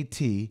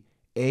DATAIQ.com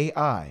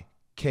AIKU.com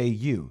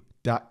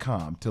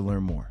to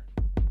learn more.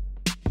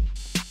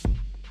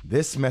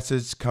 This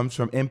message comes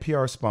from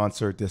NPR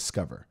sponsor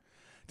Discover.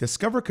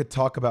 Discover could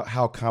talk about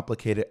how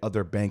complicated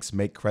other banks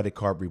make credit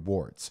card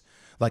rewards,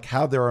 like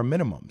how there are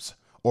minimums,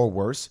 or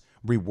worse,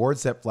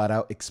 rewards that flat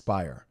out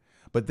expire.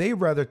 But they'd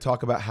rather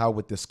talk about how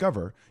with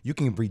Discover, you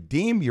can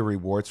redeem your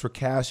rewards for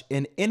cash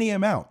in any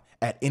amount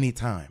at any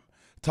time.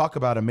 Talk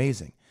about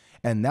amazing.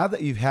 And now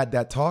that you've had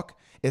that talk,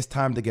 it's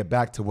time to get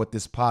back to what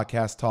this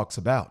podcast talks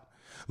about.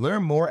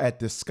 Learn more at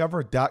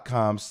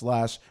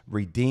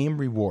discover.com/redeem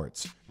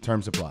rewards.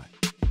 Terms apply.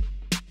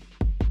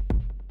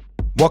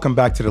 Welcome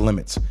back to The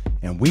Limits.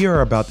 And we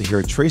are about to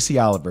hear Tracy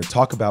Oliver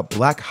talk about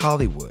Black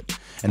Hollywood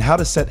and how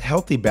to set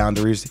healthy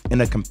boundaries in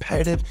a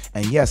competitive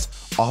and,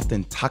 yes,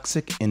 often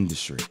toxic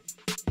industry.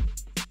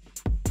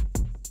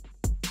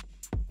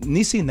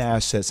 Niecy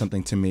Nash said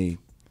something to me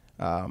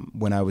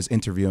when I was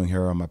interviewing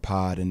her on my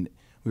pod, and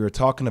we were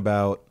talking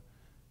about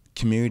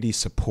community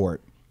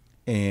support.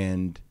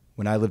 And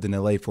when I lived in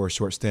LA for a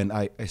short stint,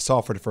 I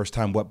saw for the first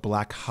time what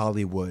Black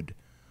Hollywood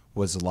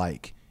was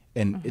like.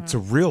 And it's a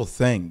real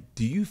thing.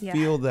 Do you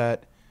feel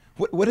that,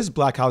 what has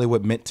Black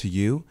Hollywood meant to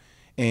you?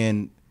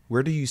 And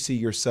where do you see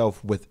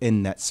yourself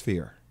within that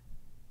sphere?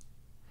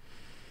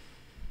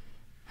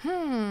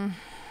 I'm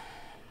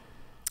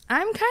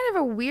kind of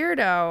a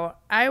weirdo.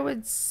 I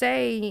would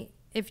say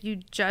if you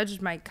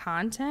judged my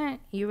content,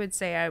 you would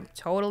say I'm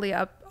totally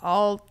up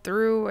all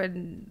through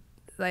and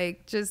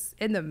like just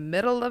in the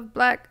middle of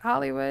Black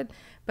Hollywood.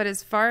 But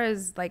as far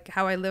as like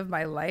how I live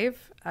my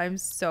life, I'm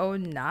so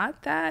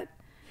not that.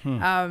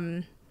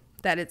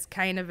 That it's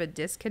kind of a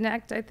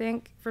disconnect, I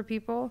think, for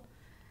people.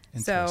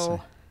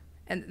 So,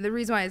 and the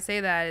reason why I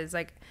say that is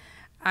like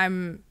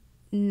I'm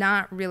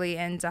not really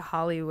into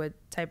Hollywood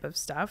type of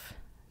stuff.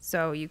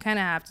 So you kind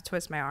of have to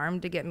twist my arm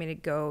to get me to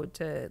go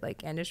to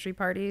like industry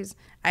parties.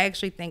 I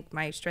actually think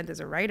my strength as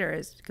a writer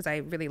is because I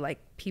really like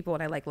people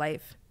and I like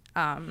life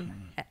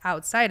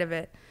outside of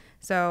it.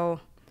 So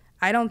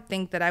I don't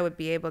think that I would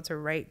be able to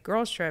write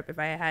Girls Trip if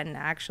I hadn't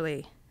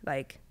actually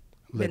like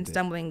been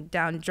stumbling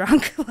down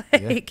drunk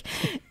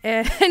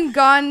and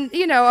gone,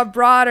 you know,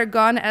 abroad or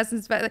gone to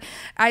Essence. But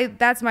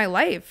that's my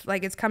life.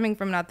 Like it's coming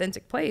from an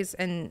authentic place.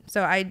 And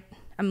so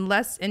I'm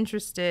less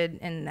interested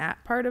in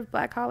that part of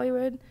Black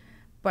Hollywood.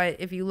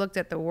 But if you looked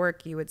at the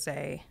work, you would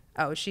say,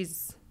 oh,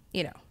 she's,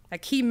 you know, a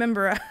key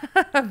member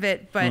of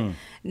it. But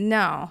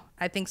no,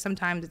 I think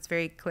sometimes it's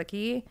very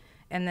cliquey.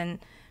 And then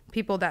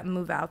people that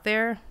move out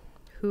there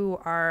who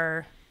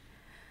are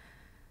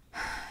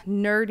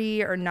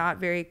nerdy or not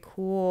very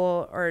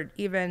cool or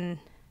even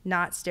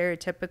not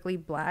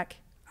stereotypically Black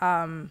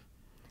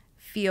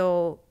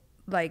feel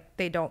like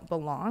they don't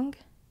belong.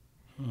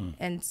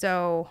 And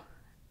so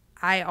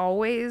I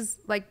always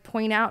like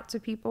point out to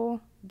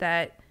people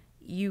that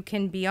you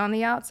can be on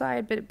the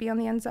outside but be on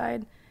the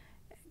inside,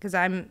 because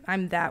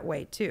I'm that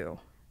way too.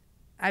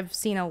 I've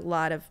seen a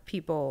lot of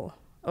people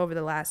over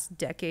the last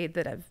decade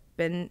that have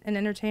been in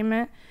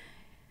entertainment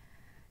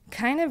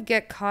kind of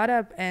get caught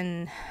up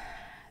in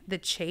the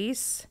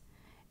chase,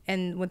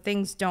 and when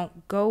things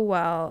don't go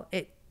well,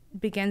 it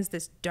begins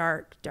this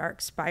dark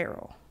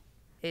spiral.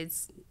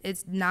 It's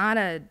not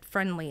a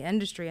friendly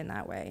industry in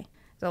that way.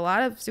 There's a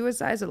lot of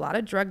suicides, a lot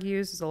of drug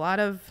use, there's a lot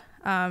of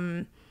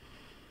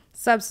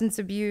substance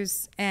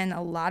abuse, and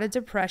a lot of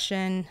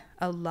depression,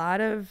 a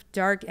lot of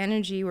dark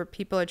energy where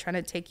people are trying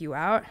to take you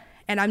out.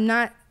 And I'm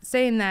not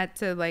saying that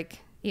to like,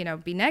 you know,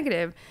 be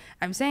negative.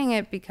 I'm saying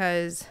it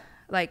because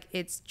like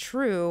it's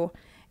true.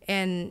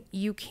 And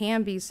you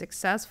can be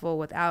successful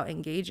without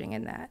engaging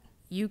in that.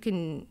 You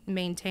can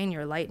maintain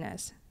your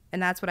lightness. And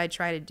that's what I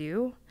try to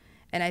do.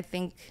 And I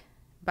think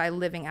by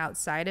living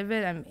outside of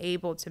it, I'm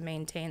able to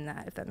maintain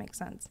that, if that makes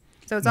sense.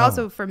 So it's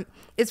also for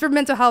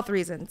mental health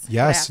reasons.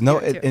 Yes,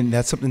 and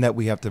that's something that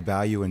we have to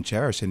value and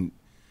cherish. And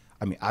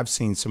I mean, I've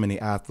seen so many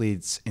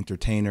athletes,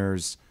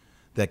 entertainers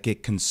that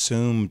get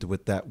consumed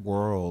with that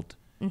world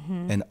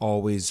and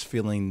always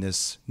feeling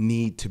this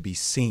need to be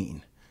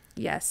seen.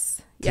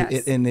 Yes.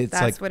 And it's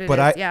that's like, but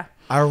I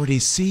already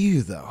see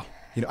you though.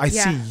 You know, I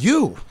see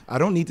you. I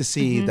don't need to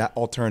see that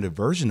alternative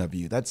version of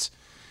you. I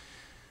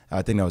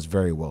think that was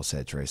very well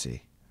said,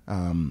 Tracy.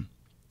 One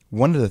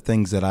of the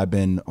things that I've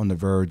been on the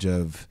verge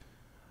of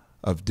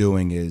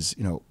doing is,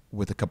 you know,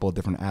 with a couple of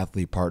different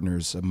athlete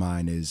partners of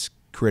mine, is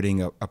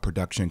creating a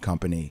production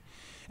company.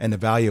 And the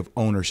value of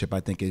ownership, I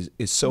think,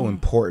 is so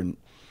important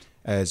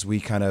as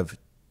we kind of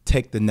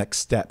take the next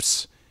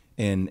steps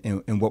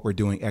in what we're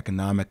doing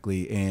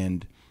economically.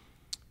 And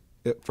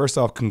first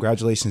off,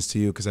 congratulations to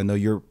you, because I know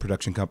your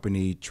production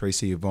company,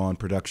 Tracy Yvonne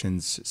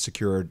Productions,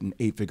 secured an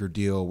 8-figure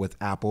deal with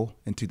Apple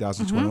in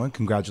 2021.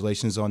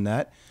 Congratulations on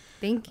that.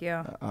 Thank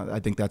you. I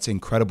think that's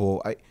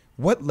incredible.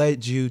 What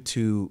led you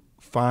to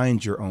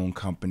find your own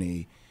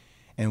company,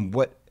 and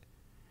what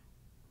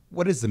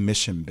has the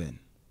mission been?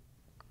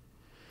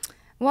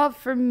 Well,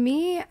 for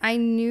me, I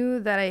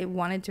knew that I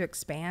wanted to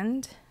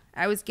expand.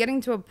 I was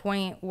getting to a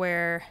point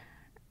where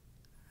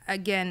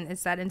again,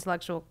 it's that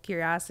intellectual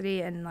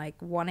curiosity and like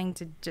wanting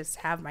to just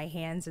have my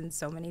hands in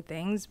so many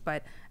things,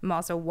 but I'm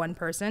also one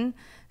person.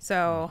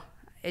 So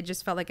it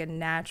just felt like a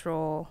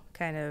natural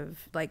kind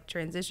of like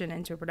transition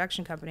into a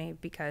production company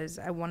because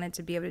I wanted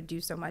to be able to do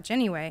so much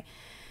anyway.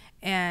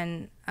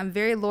 And I'm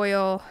very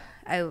loyal.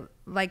 I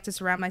like to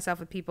surround myself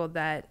with people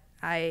that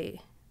I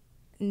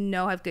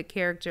know have good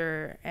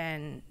character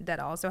and that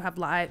also have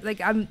lives.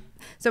 Like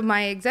so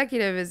my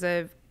executive is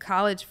a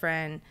college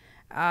friend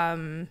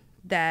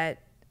that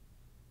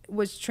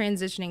was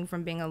transitioning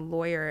from being a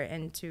lawyer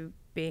into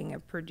being a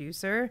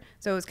producer.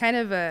 So it was kind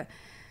of a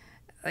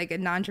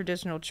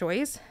non-traditional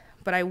choice,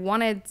 but I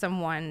wanted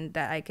someone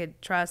that I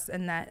could trust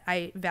and that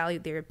I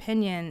valued their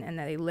opinion and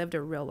that they lived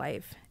a real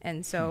life.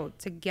 And so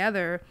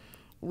together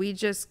we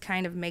just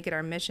kind of make it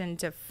our mission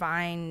to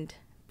find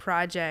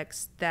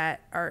projects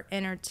that are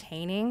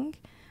entertaining.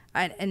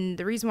 And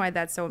the reason why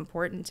that's so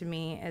important to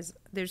me is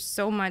there's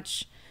so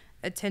much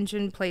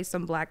attention placed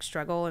on Black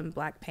struggle and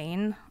Black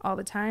pain all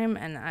the time.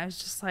 And I was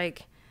just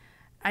like,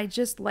 I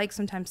just like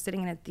sometimes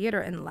sitting in a theater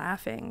and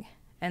laughing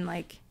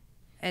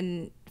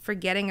and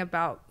forgetting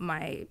about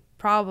my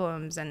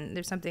problems. And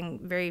there's something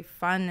very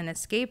fun and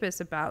escapist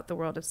about the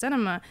world of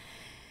cinema.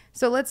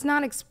 So let's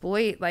not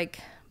exploit like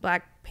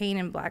Black pain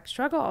and Black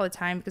struggle all the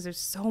time because there's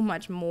so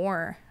much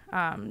more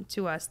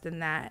to us than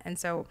that. And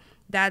so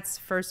that's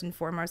first and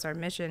foremost our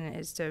mission,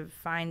 is to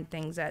find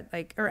things that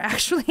like are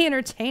actually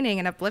entertaining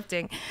and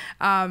uplifting.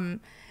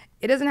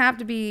 It doesn't have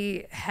to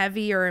be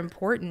heavy or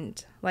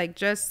important, like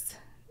just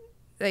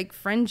like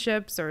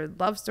friendships or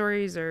love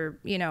stories or,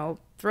 you know,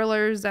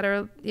 thrillers that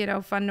are, you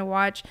know, fun to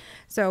watch.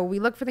 So we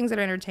look for things that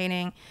are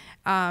entertaining.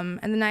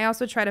 And then I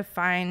also try to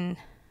find,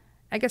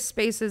 I guess,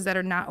 spaces that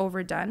are not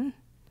overdone.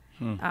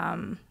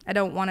 I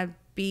don't want to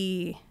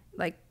be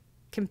like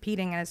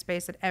competing in a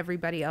space that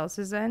everybody else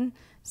is in.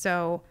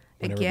 So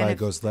when again, everybody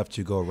goes left,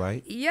 you go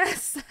right.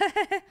 Yes.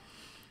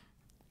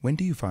 When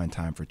do you find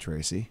time for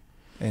Tracy?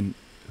 And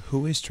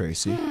who is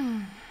Tracy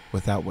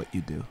without what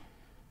you do?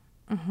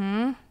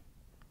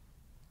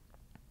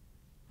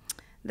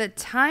 The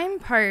time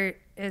part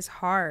is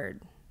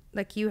hard.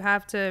 Like you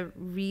have to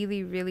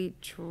really, really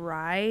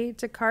try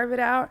to carve it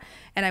out.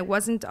 And I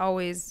wasn't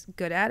always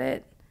good at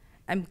it.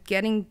 I'm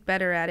getting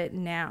better at it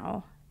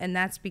now. And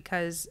that's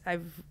because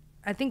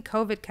I think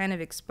COVID kind of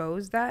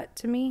exposed that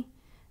to me.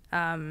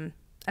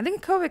 I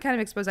think COVID kind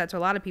of exposed that to a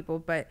lot of people,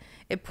 but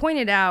it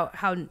pointed out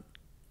how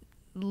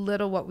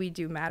little what we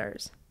do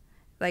matters.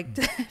 Like,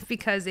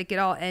 because it could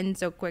all end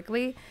so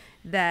quickly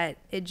that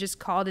it just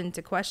called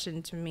into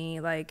question to me,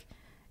 like,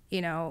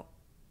 you know,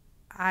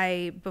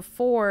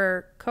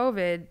 before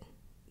COVID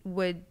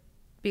would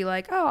be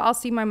like, oh, I'll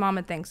see my mom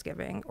at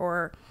Thanksgiving,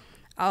 or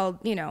I'll,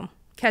 you know,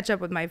 catch up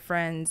with my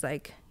friends,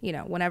 like, you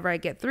know, whenever I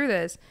get through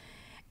this.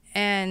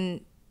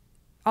 And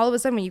all of a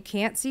sudden when you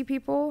can't see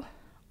people,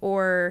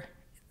 or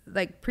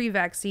like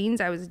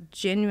pre-vaccines, I was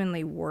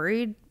genuinely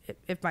worried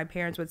if my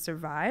parents would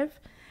survive.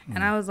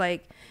 And I was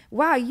like,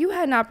 wow, you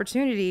had an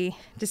opportunity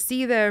to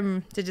see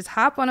them, to just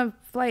hop on a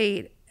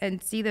flight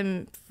and see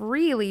them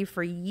freely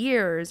for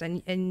years.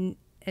 And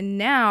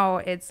now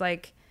it's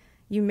like,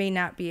 you may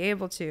not be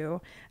able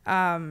to.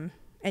 And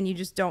you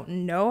just don't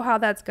know how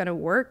that's going to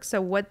work.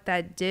 So what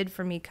that did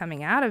for me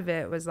coming out of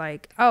it was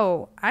like,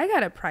 oh, I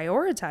got to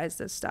prioritize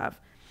this stuff.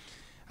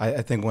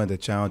 I think one of the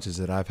challenges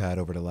that I've had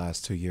over the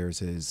last 2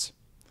 years is,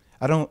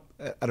 I don't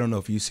know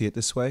if you see it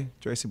this way,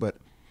 Tracy, but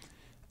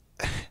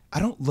I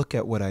don't look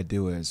at what I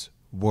do as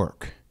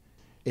work.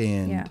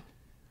 And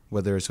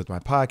whether it's with my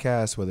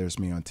podcast, whether it's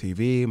me on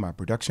TV, my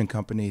production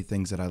company,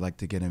 things that I like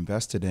to get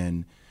invested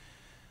in,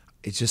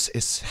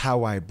 it's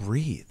how I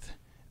breathe.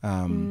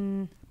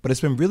 But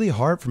it's been really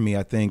hard for me,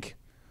 I think,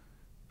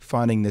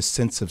 finding this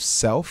sense of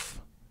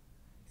self.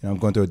 You know, I'm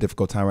going through a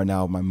difficult time right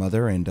now with my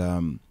mother,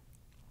 and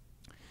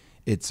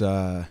it's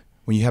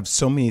when you have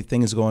so many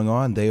things going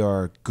on, they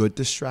are good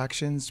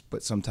distractions,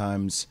 but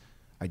sometimes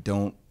I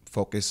don't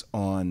focus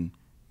on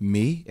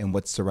me and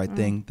what's the right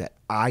thing that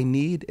I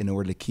need in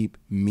order to keep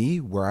me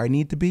where I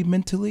need to be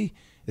mentally,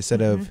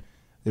 instead of,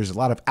 there's a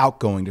lot of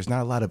outgoing, there's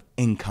not a lot of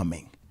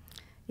incoming.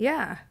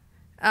 Yeah.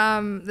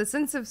 The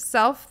sense of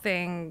self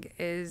thing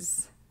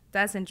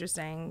that's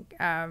interesting.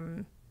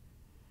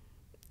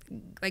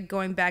 Like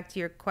going back to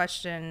your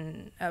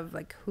question of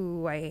like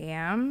who I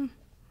am.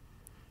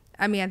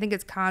 I mean, I think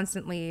it's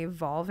constantly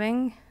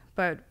evolving,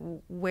 but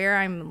where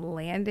I'm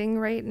landing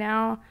right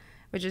now,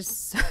 which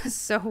is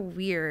so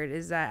weird,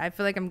 is that I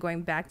feel like I'm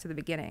going back to the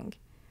beginning.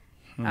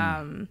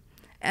 And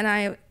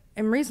I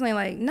am recently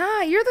like,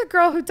 nah, you're the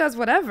girl who does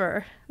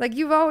whatever. Like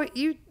you're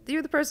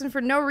the person for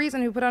no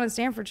reason who put on a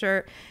Stanford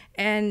shirt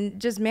and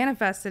just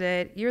manifested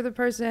it. You're the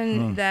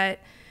person that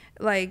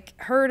like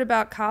heard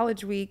about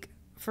College Week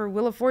for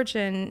Wheel of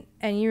Fortune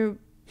and you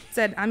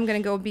said, I'm going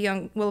to go be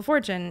on Wheel of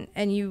Fortune,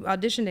 and you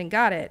auditioned and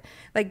got it.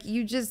 Like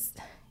you just,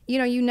 you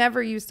know, you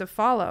never used to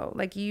follow.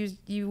 Like you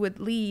would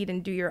lead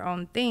and do your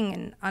own thing,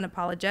 and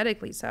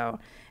unapologetically so.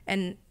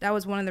 And that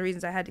was one of the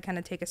reasons I had to kind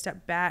of take a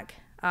step back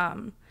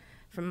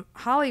from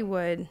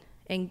Hollywood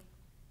and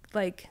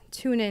like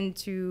tune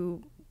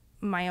into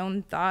my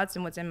own thoughts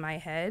and what's in my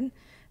head,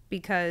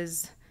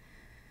 because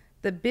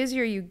the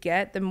busier you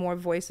get, the more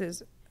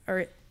voices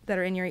that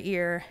are in your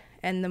ear,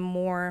 and the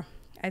more,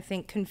 I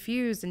think,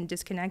 confused and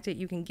disconnected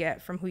you can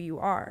get from who you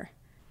are.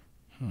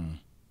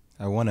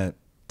 I want to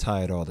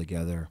tie it all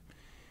together.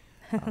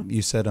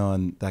 You said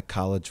on that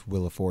college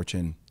Wheel of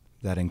Fortune,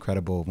 that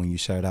incredible, when you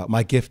shouted out,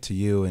 my gift to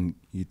you, and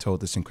you told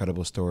this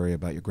incredible story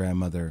about your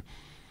grandmother.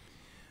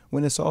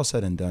 When it's all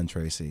said and done,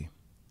 Tracy,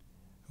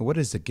 what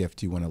is the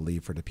gift you want to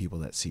leave for the people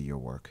that see your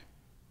work?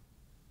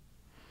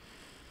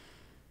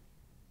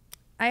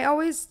 I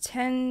always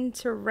tend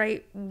to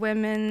write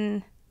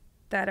women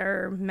that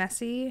are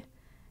messy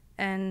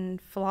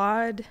and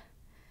flawed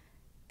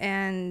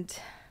and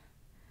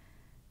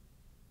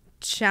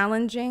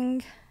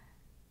challenging,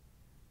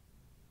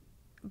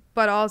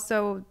 but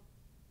also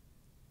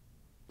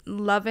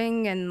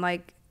loving and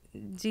like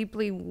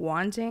deeply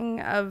wanting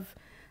of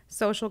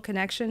social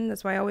connection.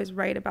 That's why I always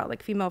write about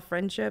like female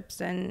friendships,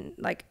 and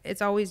like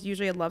it's always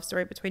usually a love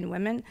story between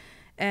women.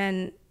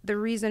 And the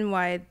reason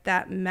why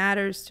that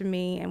matters to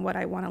me and what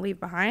I want to leave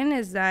behind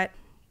is that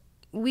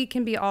we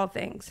can be all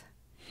things,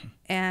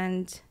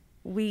 and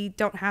we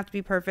don't have to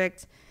be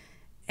perfect,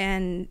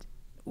 and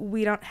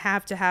we don't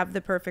have to have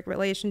the perfect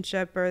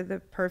relationship or the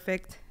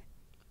perfect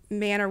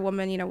man or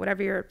woman, you know,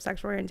 whatever your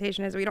sexual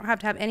orientation is. We don't have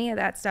to have any of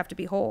that stuff to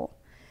be whole.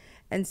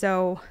 And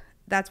so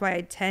that's why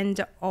I tend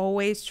to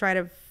always try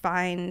to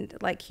find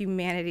like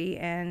humanity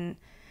and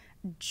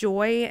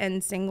joy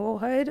and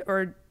singlehood,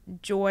 or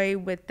joy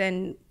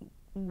within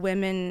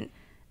women,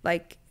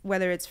 like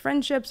whether it's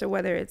friendships or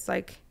whether it's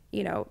like,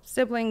 you know,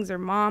 siblings or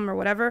mom or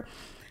whatever,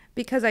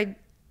 because I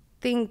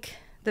think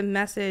the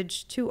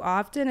message too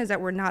often is that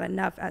we're not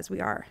enough as we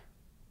are.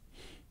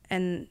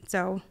 And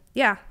so,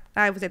 yeah,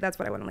 I would say that's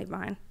what I want to leave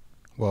behind.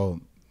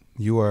 Well,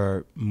 you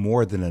are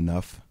more than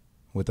enough,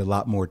 with a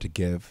lot more to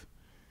give.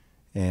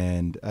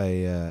 And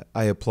I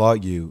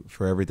applaud you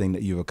for everything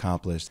that you've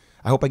accomplished.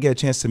 I hope I get a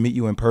chance to meet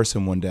you in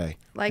person one day.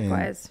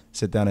 Likewise.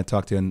 Sit down and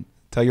talk to you, and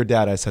tell your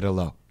dad I said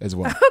hello as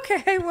well.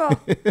 Okay, I will.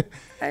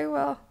 I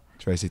will.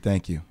 Tracy,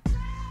 thank you.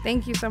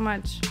 Thank you so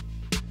much.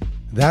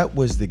 That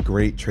was the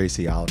great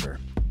Tracy Oliver.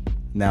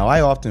 Now,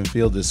 I often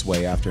feel this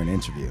way after an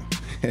interview,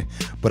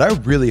 but I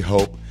really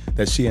hope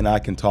that she and I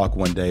can talk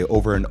one day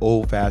over an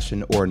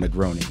old-fashioned or a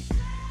Negroni,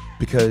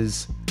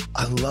 because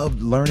I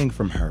loved learning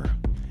from her,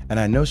 and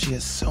I know she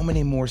has so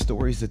many more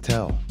stories to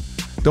tell.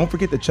 Don't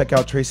forget to check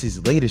out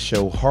Tracy's latest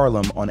show,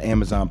 Harlem, on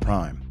Amazon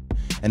Prime.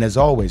 And as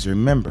always,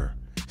 remember,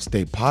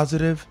 stay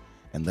positive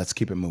and let's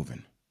keep it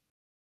moving.